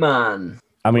 Hitman.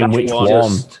 I mean, which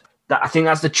one? I think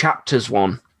that's the chapters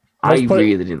one. I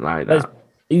really didn't like that.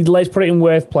 Let's put it in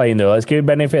worth playing though. Let's give it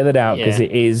benefit of the doubt because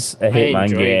it is a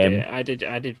Hitman game. I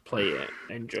did play it.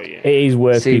 I enjoy it. It is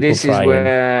worth people trying. See, this is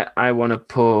where I want to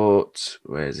put.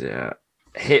 Where is it?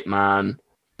 Hitman,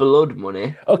 Blood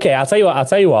Money. Okay, I'll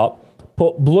tell you what.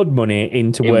 Put Blood Money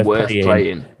into worth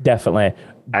playing. Definitely.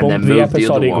 And bump the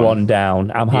episodic one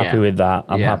down. I'm happy with that.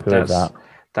 I'm happy with that.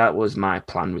 That was my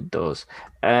plan with those.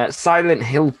 Silent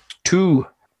Hill 2.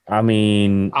 I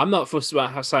mean, I'm not fussed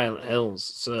about Silent Hills.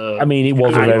 So I mean, it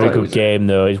was a very good game,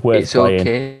 though. It's worth playing.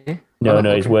 Okay. No,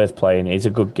 it's worth playing. It's a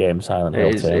good game, Silent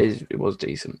Hill 2. It was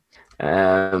decent.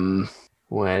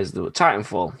 Where's the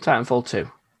Titanfall? Titanfall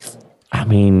 2. I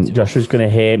mean, Joshua's going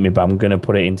to hate me, but I'm going to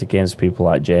put it into against people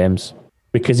like James.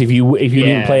 Because if you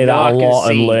didn't play that a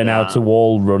lot and learn how to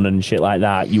wall run and shit like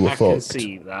that, you were fucked. I can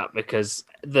see that because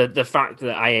the fact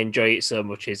that I enjoy it so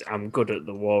much is I'm good at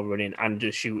the wall running and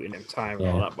just shooting and timing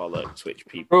all that bollocks, which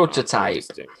people Prototype.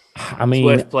 I mean,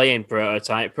 it's worth playing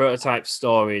Prototype. Prototype's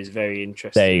story is very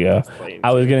interesting. There you go.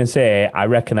 I was going to say I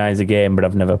recognise the game, but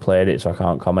I've never played it, so I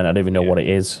can't comment. I don't even know what it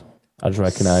is. I just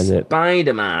recognise it.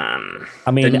 Spider-Man.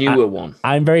 I mean, the newer one.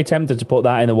 I'm very tempted to put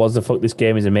that in the "Was the fuck this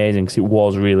game is amazing" because it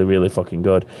was really, really fucking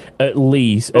good. At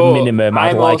least, at minimum,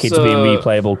 I'd like it to be in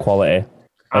replayable quality.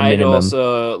 I'd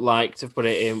also like to put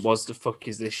it in "Was the fuck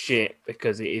is this shit"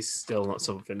 because it is still not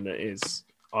something that is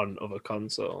on other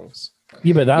consoles.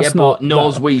 Yeah, but that's not. But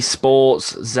Knows Wii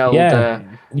Sports, Zelda. Yeah,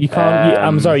 you can't.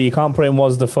 I'm sorry, you can't put in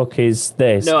 "Was the fuck is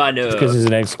this?" No, I know because it's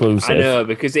an exclusive. I know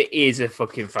because it is a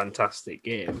fucking fantastic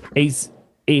game. It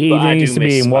needs to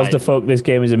be in "Was the fuck this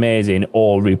game is amazing"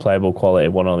 or replayable quality,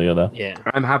 one or the other. Yeah,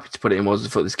 I'm happy to put it in "Was the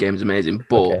fuck this game is amazing,"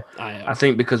 but I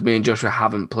think because me and Joshua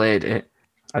haven't played it,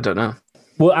 I don't know.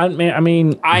 Well, I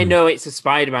mean, I know it's a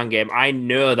Spider-Man game. I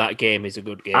know that game is a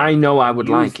good game. I know I would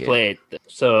like it. Played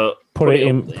so put it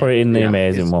in the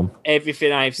amazing one.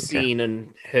 Everything I've seen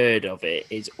and heard of it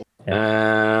is.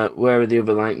 Where are the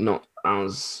other not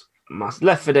as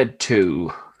Left 4 Dead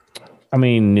 2? I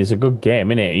mean, it's a good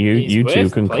game, isn't it? You two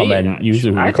can comment.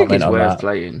 I think it's worth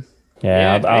playing.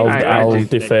 Yeah, I'll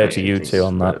defer to you two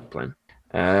on that.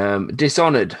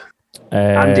 Dishonored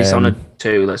and Dishonored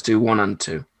 2. Let's do 1 and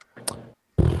 2.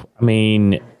 I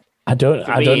mean, I don't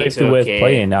know if they're worth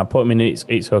playing. I'll put them in.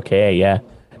 It's okay, yeah.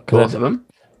 Both of them.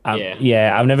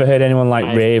 I've never heard anyone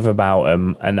rave about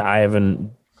them, and I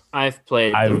haven't. I've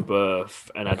played them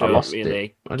both, and I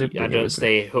don't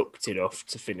stay hooked enough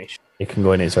to finish. You can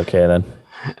go in. It's okay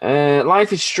then.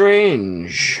 Life is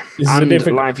Strange.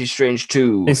 Life is Strange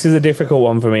 2. This is a difficult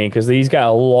one for me because these get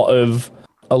a lot of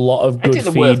good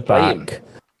feedback.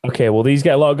 Okay, well, these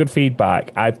get a lot of good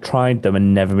feedback. I've tried them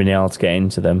and never been able to get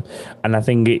into them. And I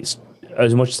think it's,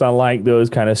 as much as I like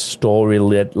those kind of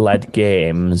story-led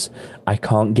games, I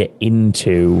can't get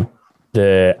into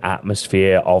the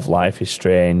atmosphere of Life is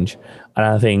Strange. And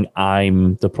I think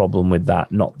I'm the problem with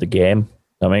that, not the game.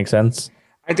 That makes sense?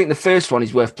 I think the first one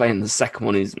is worth playing. The second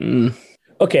one is...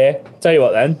 Okay, tell you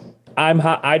what then.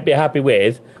 I'd be happy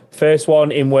with first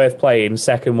one in worth playing,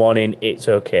 second one in it's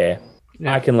okay.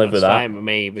 Yeah, I can live with that. Fine with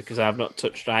me because I've not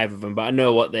touched either of them, but I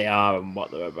know what they are and what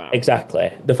they're about.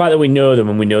 Exactly. The fact that we know them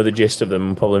and we know the gist of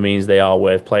them probably means they are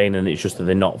worth playing, and it's just that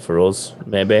they're not for us.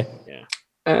 Maybe.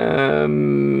 Yeah.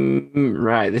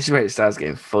 Right. This is where it starts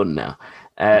getting fun now.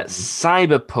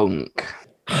 Cyberpunk.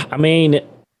 I mean,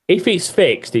 if it's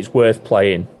fixed, it's worth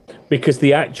playing because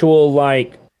the actual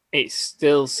it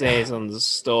still says on the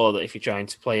store that if you're trying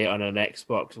to play it on an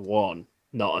Xbox One,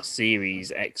 not a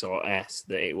Series X or S,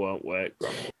 that it won't work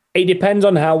properly. It depends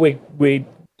on how we're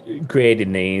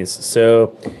grading these.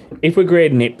 So if we're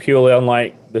grading it purely on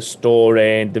the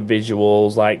story, the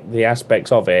visuals, the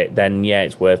aspects of it, then yeah,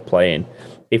 it's worth playing.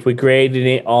 If we're grading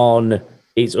it on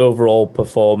its overall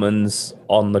performance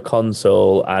on the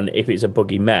console, and if it's a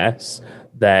buggy mess,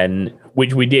 then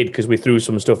which we did because we threw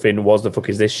some stuff in. Was the fuck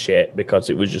is this shit? Because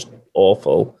it was just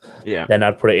awful. Yeah. Then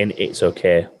I'd put it in. It's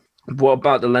okay. What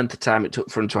about the length of time it took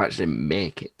for him to actually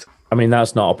make it? I mean,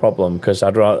 that's not a problem because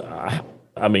I'd rather.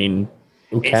 I mean,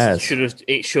 who cares?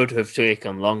 It should have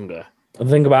taken longer.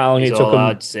 Think about how long it Is took all them.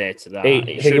 I'd say to that.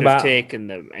 It should have taken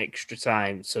them extra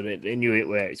time so that they knew it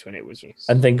worked when it was released.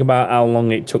 And think about how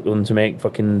long it took them to make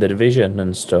fucking The Division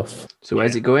and stuff. So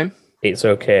where's it going? It's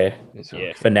okay.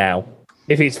 Yeah. For now.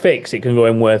 If it's fixed, it can go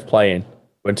in worth playing.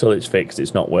 Until it's fixed,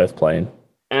 it's not worth playing.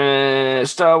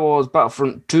 Star Wars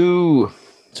Battlefront 2.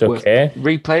 It's okay.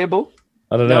 Replayable?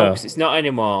 I don't No, know. because it's not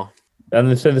anymore. And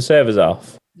the server's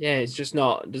off. Yeah, it's just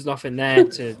not. There's nothing there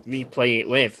to replay it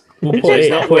with. We'll So put it's it-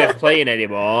 not worth playing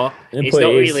anymore. And It's put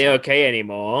not it really okay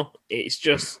anymore. It's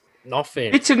just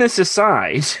nothing. Bitterness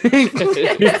aside, Just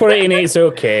put it in. It's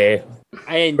okay.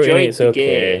 I enjoyed it's the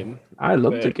okay. game. I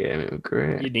loved the But game. It was You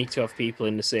great. need to have people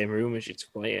in the same room as you to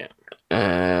play it.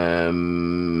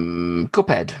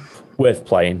 Cuphead. Worth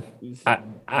playing. I'd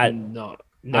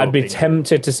be opinion.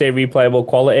 tempted to say replayable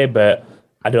quality, but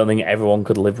I don't think everyone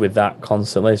could live with that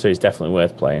constantly. So it's definitely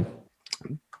worth playing.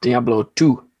 Diablo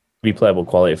 2. Replayable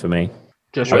quality for me.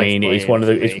 Just I right. mean, it's playing one of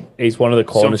the for me. it's one of the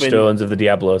cornerstones of the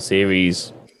Diablo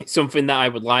series. It's something that I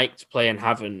would like to play and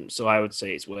haven't, so I would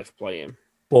say it's worth playing.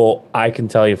 But I can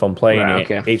tell you if I'm playing Right,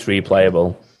 it, okay. it's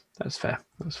replayable. That's fair.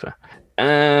 That's fair.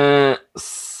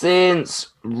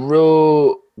 Saints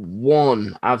Row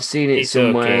 1. I've seen it It's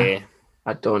somewhere. okay.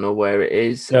 I don't know where it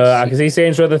is. I can see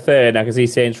Saints Row the 3rd, I can see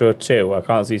Saints Row 2. I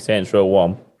can't see Saints Row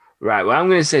 1. Right, well, I'm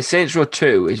going to say Saints Row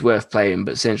 2 is worth playing,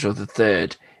 but Saints Row the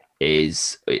 3rd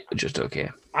is just okay.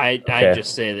 I'd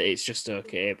just say that it's just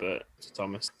okay, but to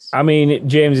Thomas. I mean,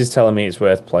 James is telling me it's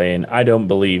worth playing. I don't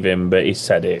believe him, but he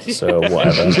said it, so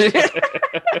whatever.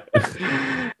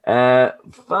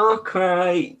 Far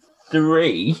Cry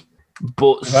 3,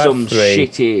 but That's some 3.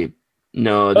 shitty.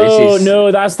 No, this is.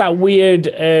 No, that's that weird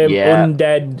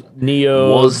undead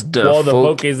Neo. What the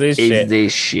fuck is this is shit?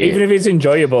 this shit? Even if it's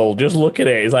enjoyable, just look at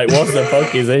it. It's like, what the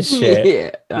fuck is this shit?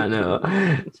 Yeah, I know.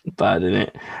 It's bad, isn't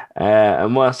it?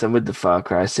 And whilst I'm with the Far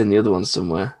Cry, I've seen the other one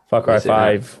somewhere. Far Cry Where's it at?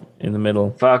 5 in the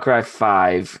middle. Far Cry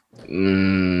 5.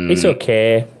 It's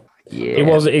okay. Yeah.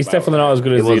 It's definitely not as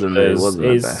good as It wasn't, the it others. wasn't the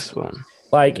It's- best one.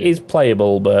 Like, it's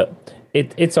playable, but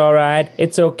it's all right.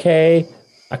 It's okay.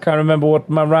 I can't remember what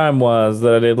my rhyme was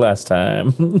that I did last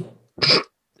time.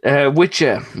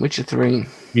 Witcher 3.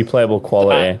 Replayable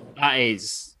quality. That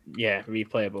is,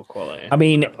 replayable quality. I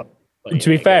mean, to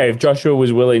be fair, if Joshua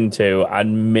was willing to, I'd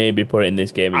maybe put it in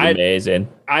this game. It's amazing.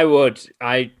 I would.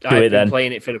 I've it been then.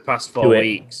 playing it for the past 4 Do it.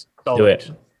 weeks. Do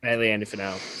it. Barely anything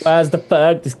else. Where's the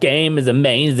fuck? This game is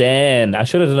amazing. I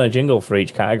should have done a jingle for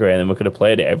each category and then we could have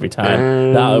played it every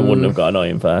time. That wouldn't have got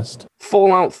annoying first.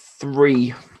 Fallout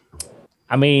 3.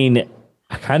 I mean,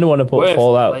 I kind of want to put Worth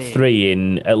Fallout playing. 3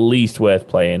 in at least worth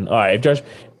playing. All right,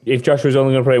 if Josh was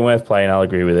only going to put it in worth playing, I'll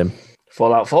agree with him.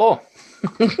 Fallout 4.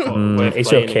 Worth It's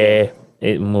playing okay.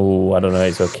 I don't know.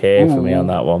 It's okay for me on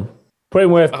that one. Put it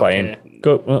in worth playing.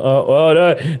 Go. Oh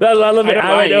no, I love I it. don't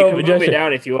I mind. You know, can move Joshua. it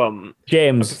down if you want.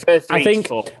 James, I prefer 3 I think. to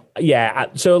 4. Yeah,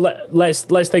 so let's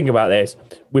think about this.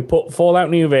 We put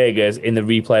Fallout New Vegas in the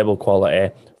replayable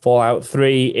quality, Fallout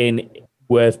 3 in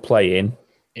worth playing,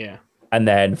 Yeah. and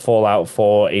then Fallout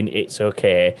 4 in it's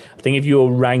okay. I think if you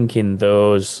were ranking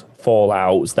those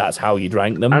Fallouts, that's how you'd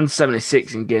rank them. And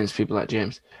 76 in games, people like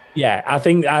James. Yeah, I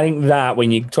think that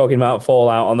when you're talking about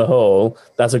Fallout on the whole,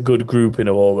 that's a good grouping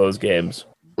of all those games.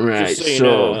 Right, Just so you so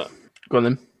know, go on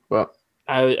then. What?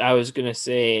 I was gonna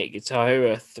say Guitar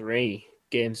Hero 3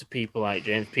 games of people like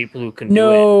James, people who can do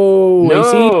No,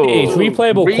 it's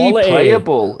replayable quality.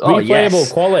 Replayable. Oh, Replayable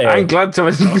yes. qually. I'm glad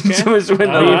Thomas went that's on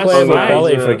Replayable that. fine.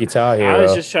 quality for Guitar it. Hero. I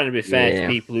was just trying to be fair Yeah. to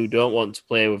people who don't want to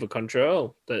play with a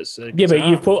control. That's a Yeah, but guitar.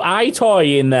 you've put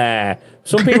iToy in there.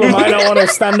 Some people might not want to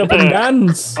stand up and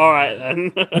dance. All right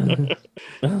then.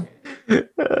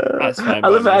 That's fine. I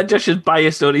love by how me. Josh is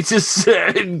biased only to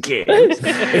certain games.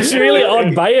 It's really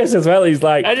odd bias as well. He's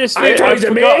like, I just iToy's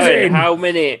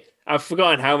amazing. I've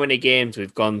forgotten how many games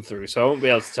we've gone through, so I won't be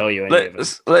able to tell you any of them.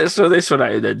 Let's throw this one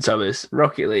out then, Thomas.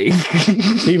 Rocket League.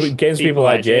 People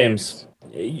like James.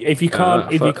 If you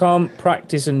can't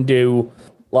practice and do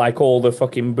like all the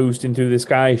fucking boosting through the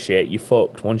sky shit, you're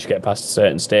fucked once you get past a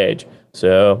certain stage.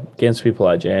 So against people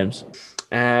like James.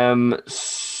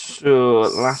 So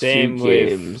last Same few with-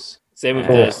 games. Same with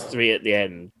those 3 at the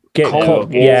end.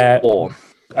 Cold yeah. War.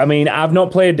 I mean, I've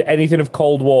not played anything of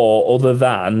Cold War other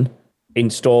than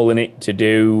installing it to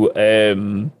do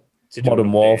To do Modern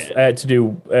with Warfare, to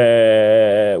do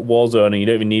Warzone, and you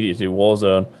don't even need it to do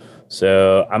Warzone.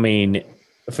 So, I mean,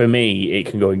 for me, it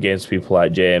can go against people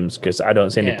like James because I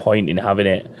don't see any point in having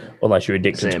it unless you're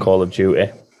addicted to Call of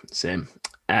Duty. Same.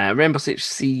 Rainbow Six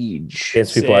Siege.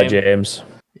 Against people like James.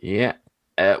 Yeah.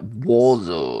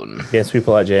 Warzone. Against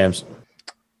people like James.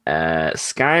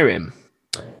 Skyrim.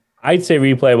 I'd say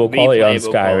replayable quality on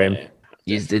Skyrim. Quality.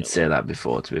 You did say that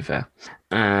before, to be fair.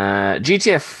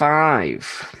 GTA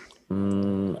 5.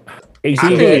 I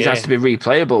think it has to be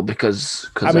replayable because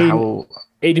of how...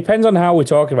 It depends on how we're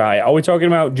talking about it. Are we talking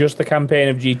about just the campaign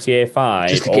of GTA 5?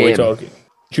 Just the or game. Are we talking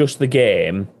just the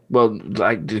game? Well,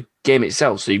 like the game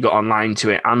itself, so you've got online to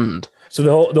it and... So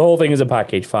the whole thing is a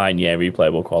package, fine, yeah,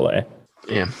 replayable quality.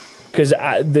 Yeah. Because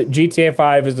the GTA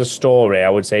 5 as a story,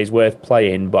 I would say, is worth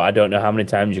playing, but I don't know how many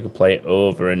times you could play it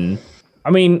over. And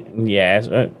I mean, yeah,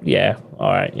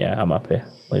 all right, yeah, I'm happy.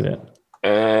 Leave it.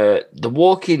 The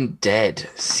Walking Dead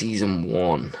Season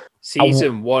 1.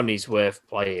 Season 1 is worth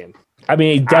playing. I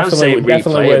mean, definitely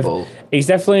worth. It's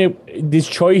definitely there's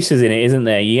choices in it, isn't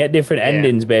there? You get different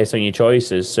endings based on your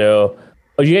choices. So,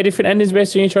 do you get different endings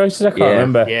based on your choices? I can't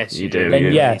remember. Yes, you do. Then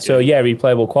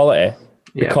replayable quality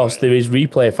because there is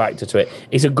replay factor to it.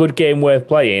 It's a good game worth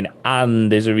playing,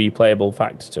 and there's a replayable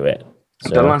factor to it.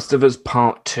 So, The Last of Us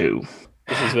Part 2.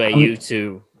 This is where you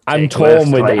two. I'm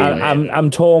torn with. I'm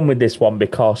torn with this one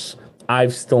because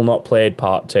I've still not played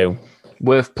Part 2.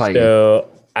 Worth playing. So,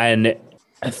 and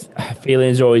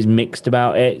feelings are always mixed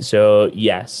about it. So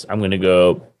yes, I'm going to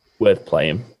go worth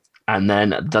playing. And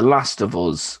then The Last of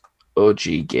Us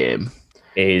OG game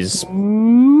is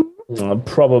probably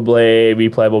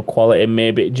replayable quality.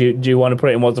 Maybe do you want to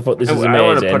put it in what the fuck this is amazing? I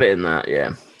want to put it in that.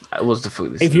 Yeah, what the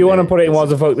fuck this. If you want to put it in what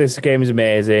the fuck this game is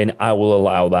amazing, I will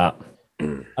allow that.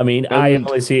 I mean, I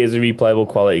only see it as a replayable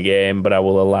quality game, but I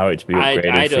will allow it to be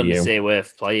upgraded I don't for you. say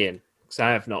worth playing.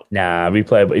 I have not. Nah,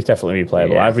 replayable. It's definitely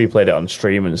replayable. Yeah. I've replayed it on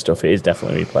stream and stuff. It is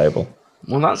definitely replayable.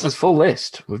 Well, that's his full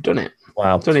list. We've done it.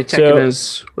 Wow. It's only taken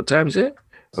us. What time is it?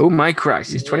 Oh my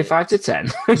Christ! It's 25 to 10.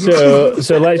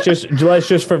 so let's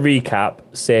just for recap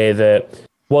say that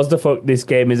was the fuck this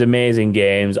game is amazing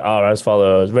games are as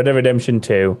follows: Red Dead Redemption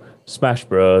 2, Smash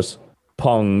Bros,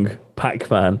 Pong,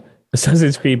 Pac-Man,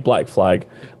 Assassin's Creed Black Flag,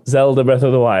 Zelda Breath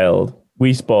of the Wild,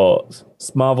 Wii Sports,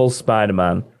 Marvel's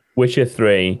Spider-Man, Witcher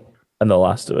 3. And The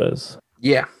Last of Us.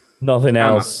 Yeah. Nothing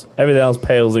else. Everything else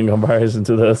pales in comparison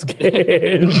to those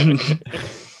games.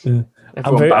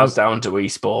 Everyone bows down to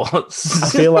Wii Sports. I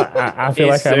feel like I'm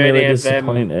really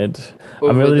disappointed.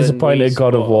 I'm really disappointed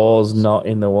God of War's not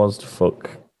in the Was to Fuck.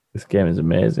 This game is an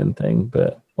amazing thing,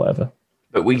 but whatever.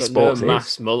 But Wii Sports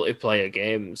mass multiplayer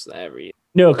games there.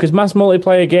 No, because mass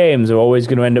multiplayer games are always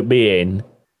going to end up being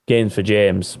games for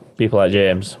James. People like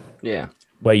James. Yeah.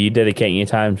 Where you dedicate your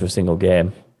time to a single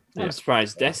game. I'm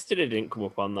surprised Destiny didn't come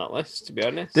up on that list, to be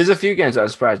honest. There's a few games that I'm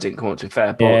surprised didn't come up, to be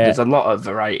fair, but there's a lot of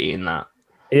variety in that.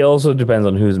 It also depends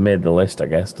on who's made the list, I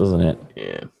guess, doesn't it?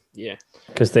 Yeah. Yeah.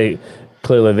 Because they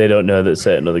don't know that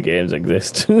certain other games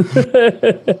exist.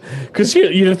 Because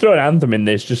you'd have thrown Anthem in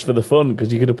this just for the fun,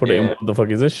 because you could have put it in what the fuck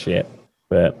is this shit.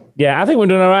 But yeah, I think we're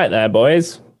doing all right there,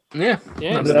 boys. Yeah.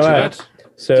 Yeah, that's all right.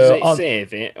 So does it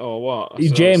save it or what?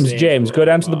 James, go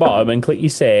down to the bottom and click your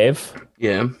save.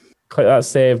 Yeah. Click that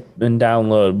save and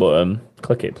download button.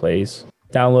 Click it, please.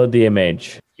 Download the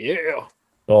image. Yeah.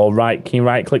 Or can you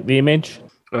right click the image?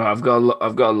 Oh, I've got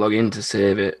to log in to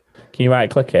save it. Can you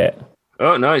right click it?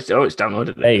 Oh no, it's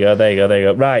downloaded. There you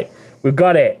go. Right, we've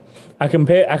got it. I can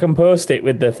post it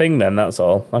with the thing then. That's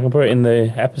all. I can put it in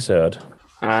the episode.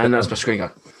 And that's my screen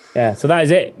gone. Yeah, so that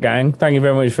is it, gang. Thank you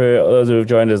very much for those who have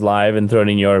joined us live and thrown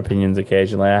in your opinions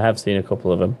occasionally. I have seen a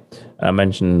couple of them. I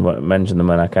mention them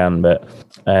when I can, but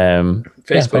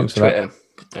Facebook, Twitter.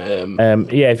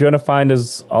 If you want to find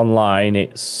us online,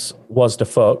 it's Was the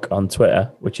Fuck on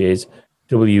Twitter, which is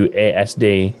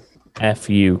WASDFUQ.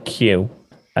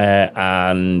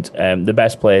 And the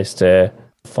best place to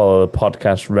follow the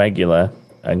podcast regular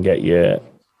and get your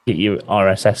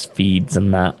RSS feeds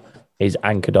and that is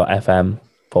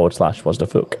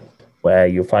anchor.fm/wasthefuck, where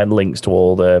you'll find links to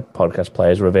all the podcast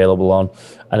players we're available on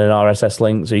and an RSS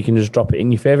link, so you can just drop it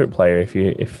in your favorite player if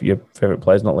your favorite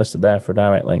player is not listed there for a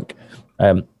direct link.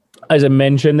 As I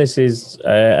mentioned, this is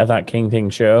a That King Thing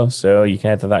show, so you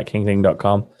can head to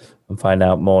thatkingthing.com and find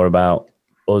out more about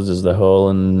us as the whole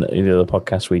and the other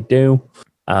podcasts we do.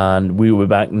 And we will be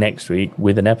back next week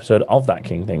with an episode of That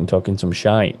King Thing, talking some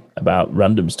shite about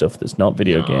random stuff that's not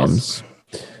video games.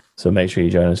 So make sure you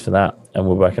join us for that. And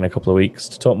we'll be back in a couple of weeks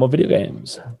to talk more video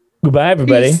games. Goodbye,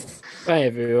 everybody. Peace. Bye,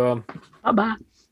 everyone. Bye-bye.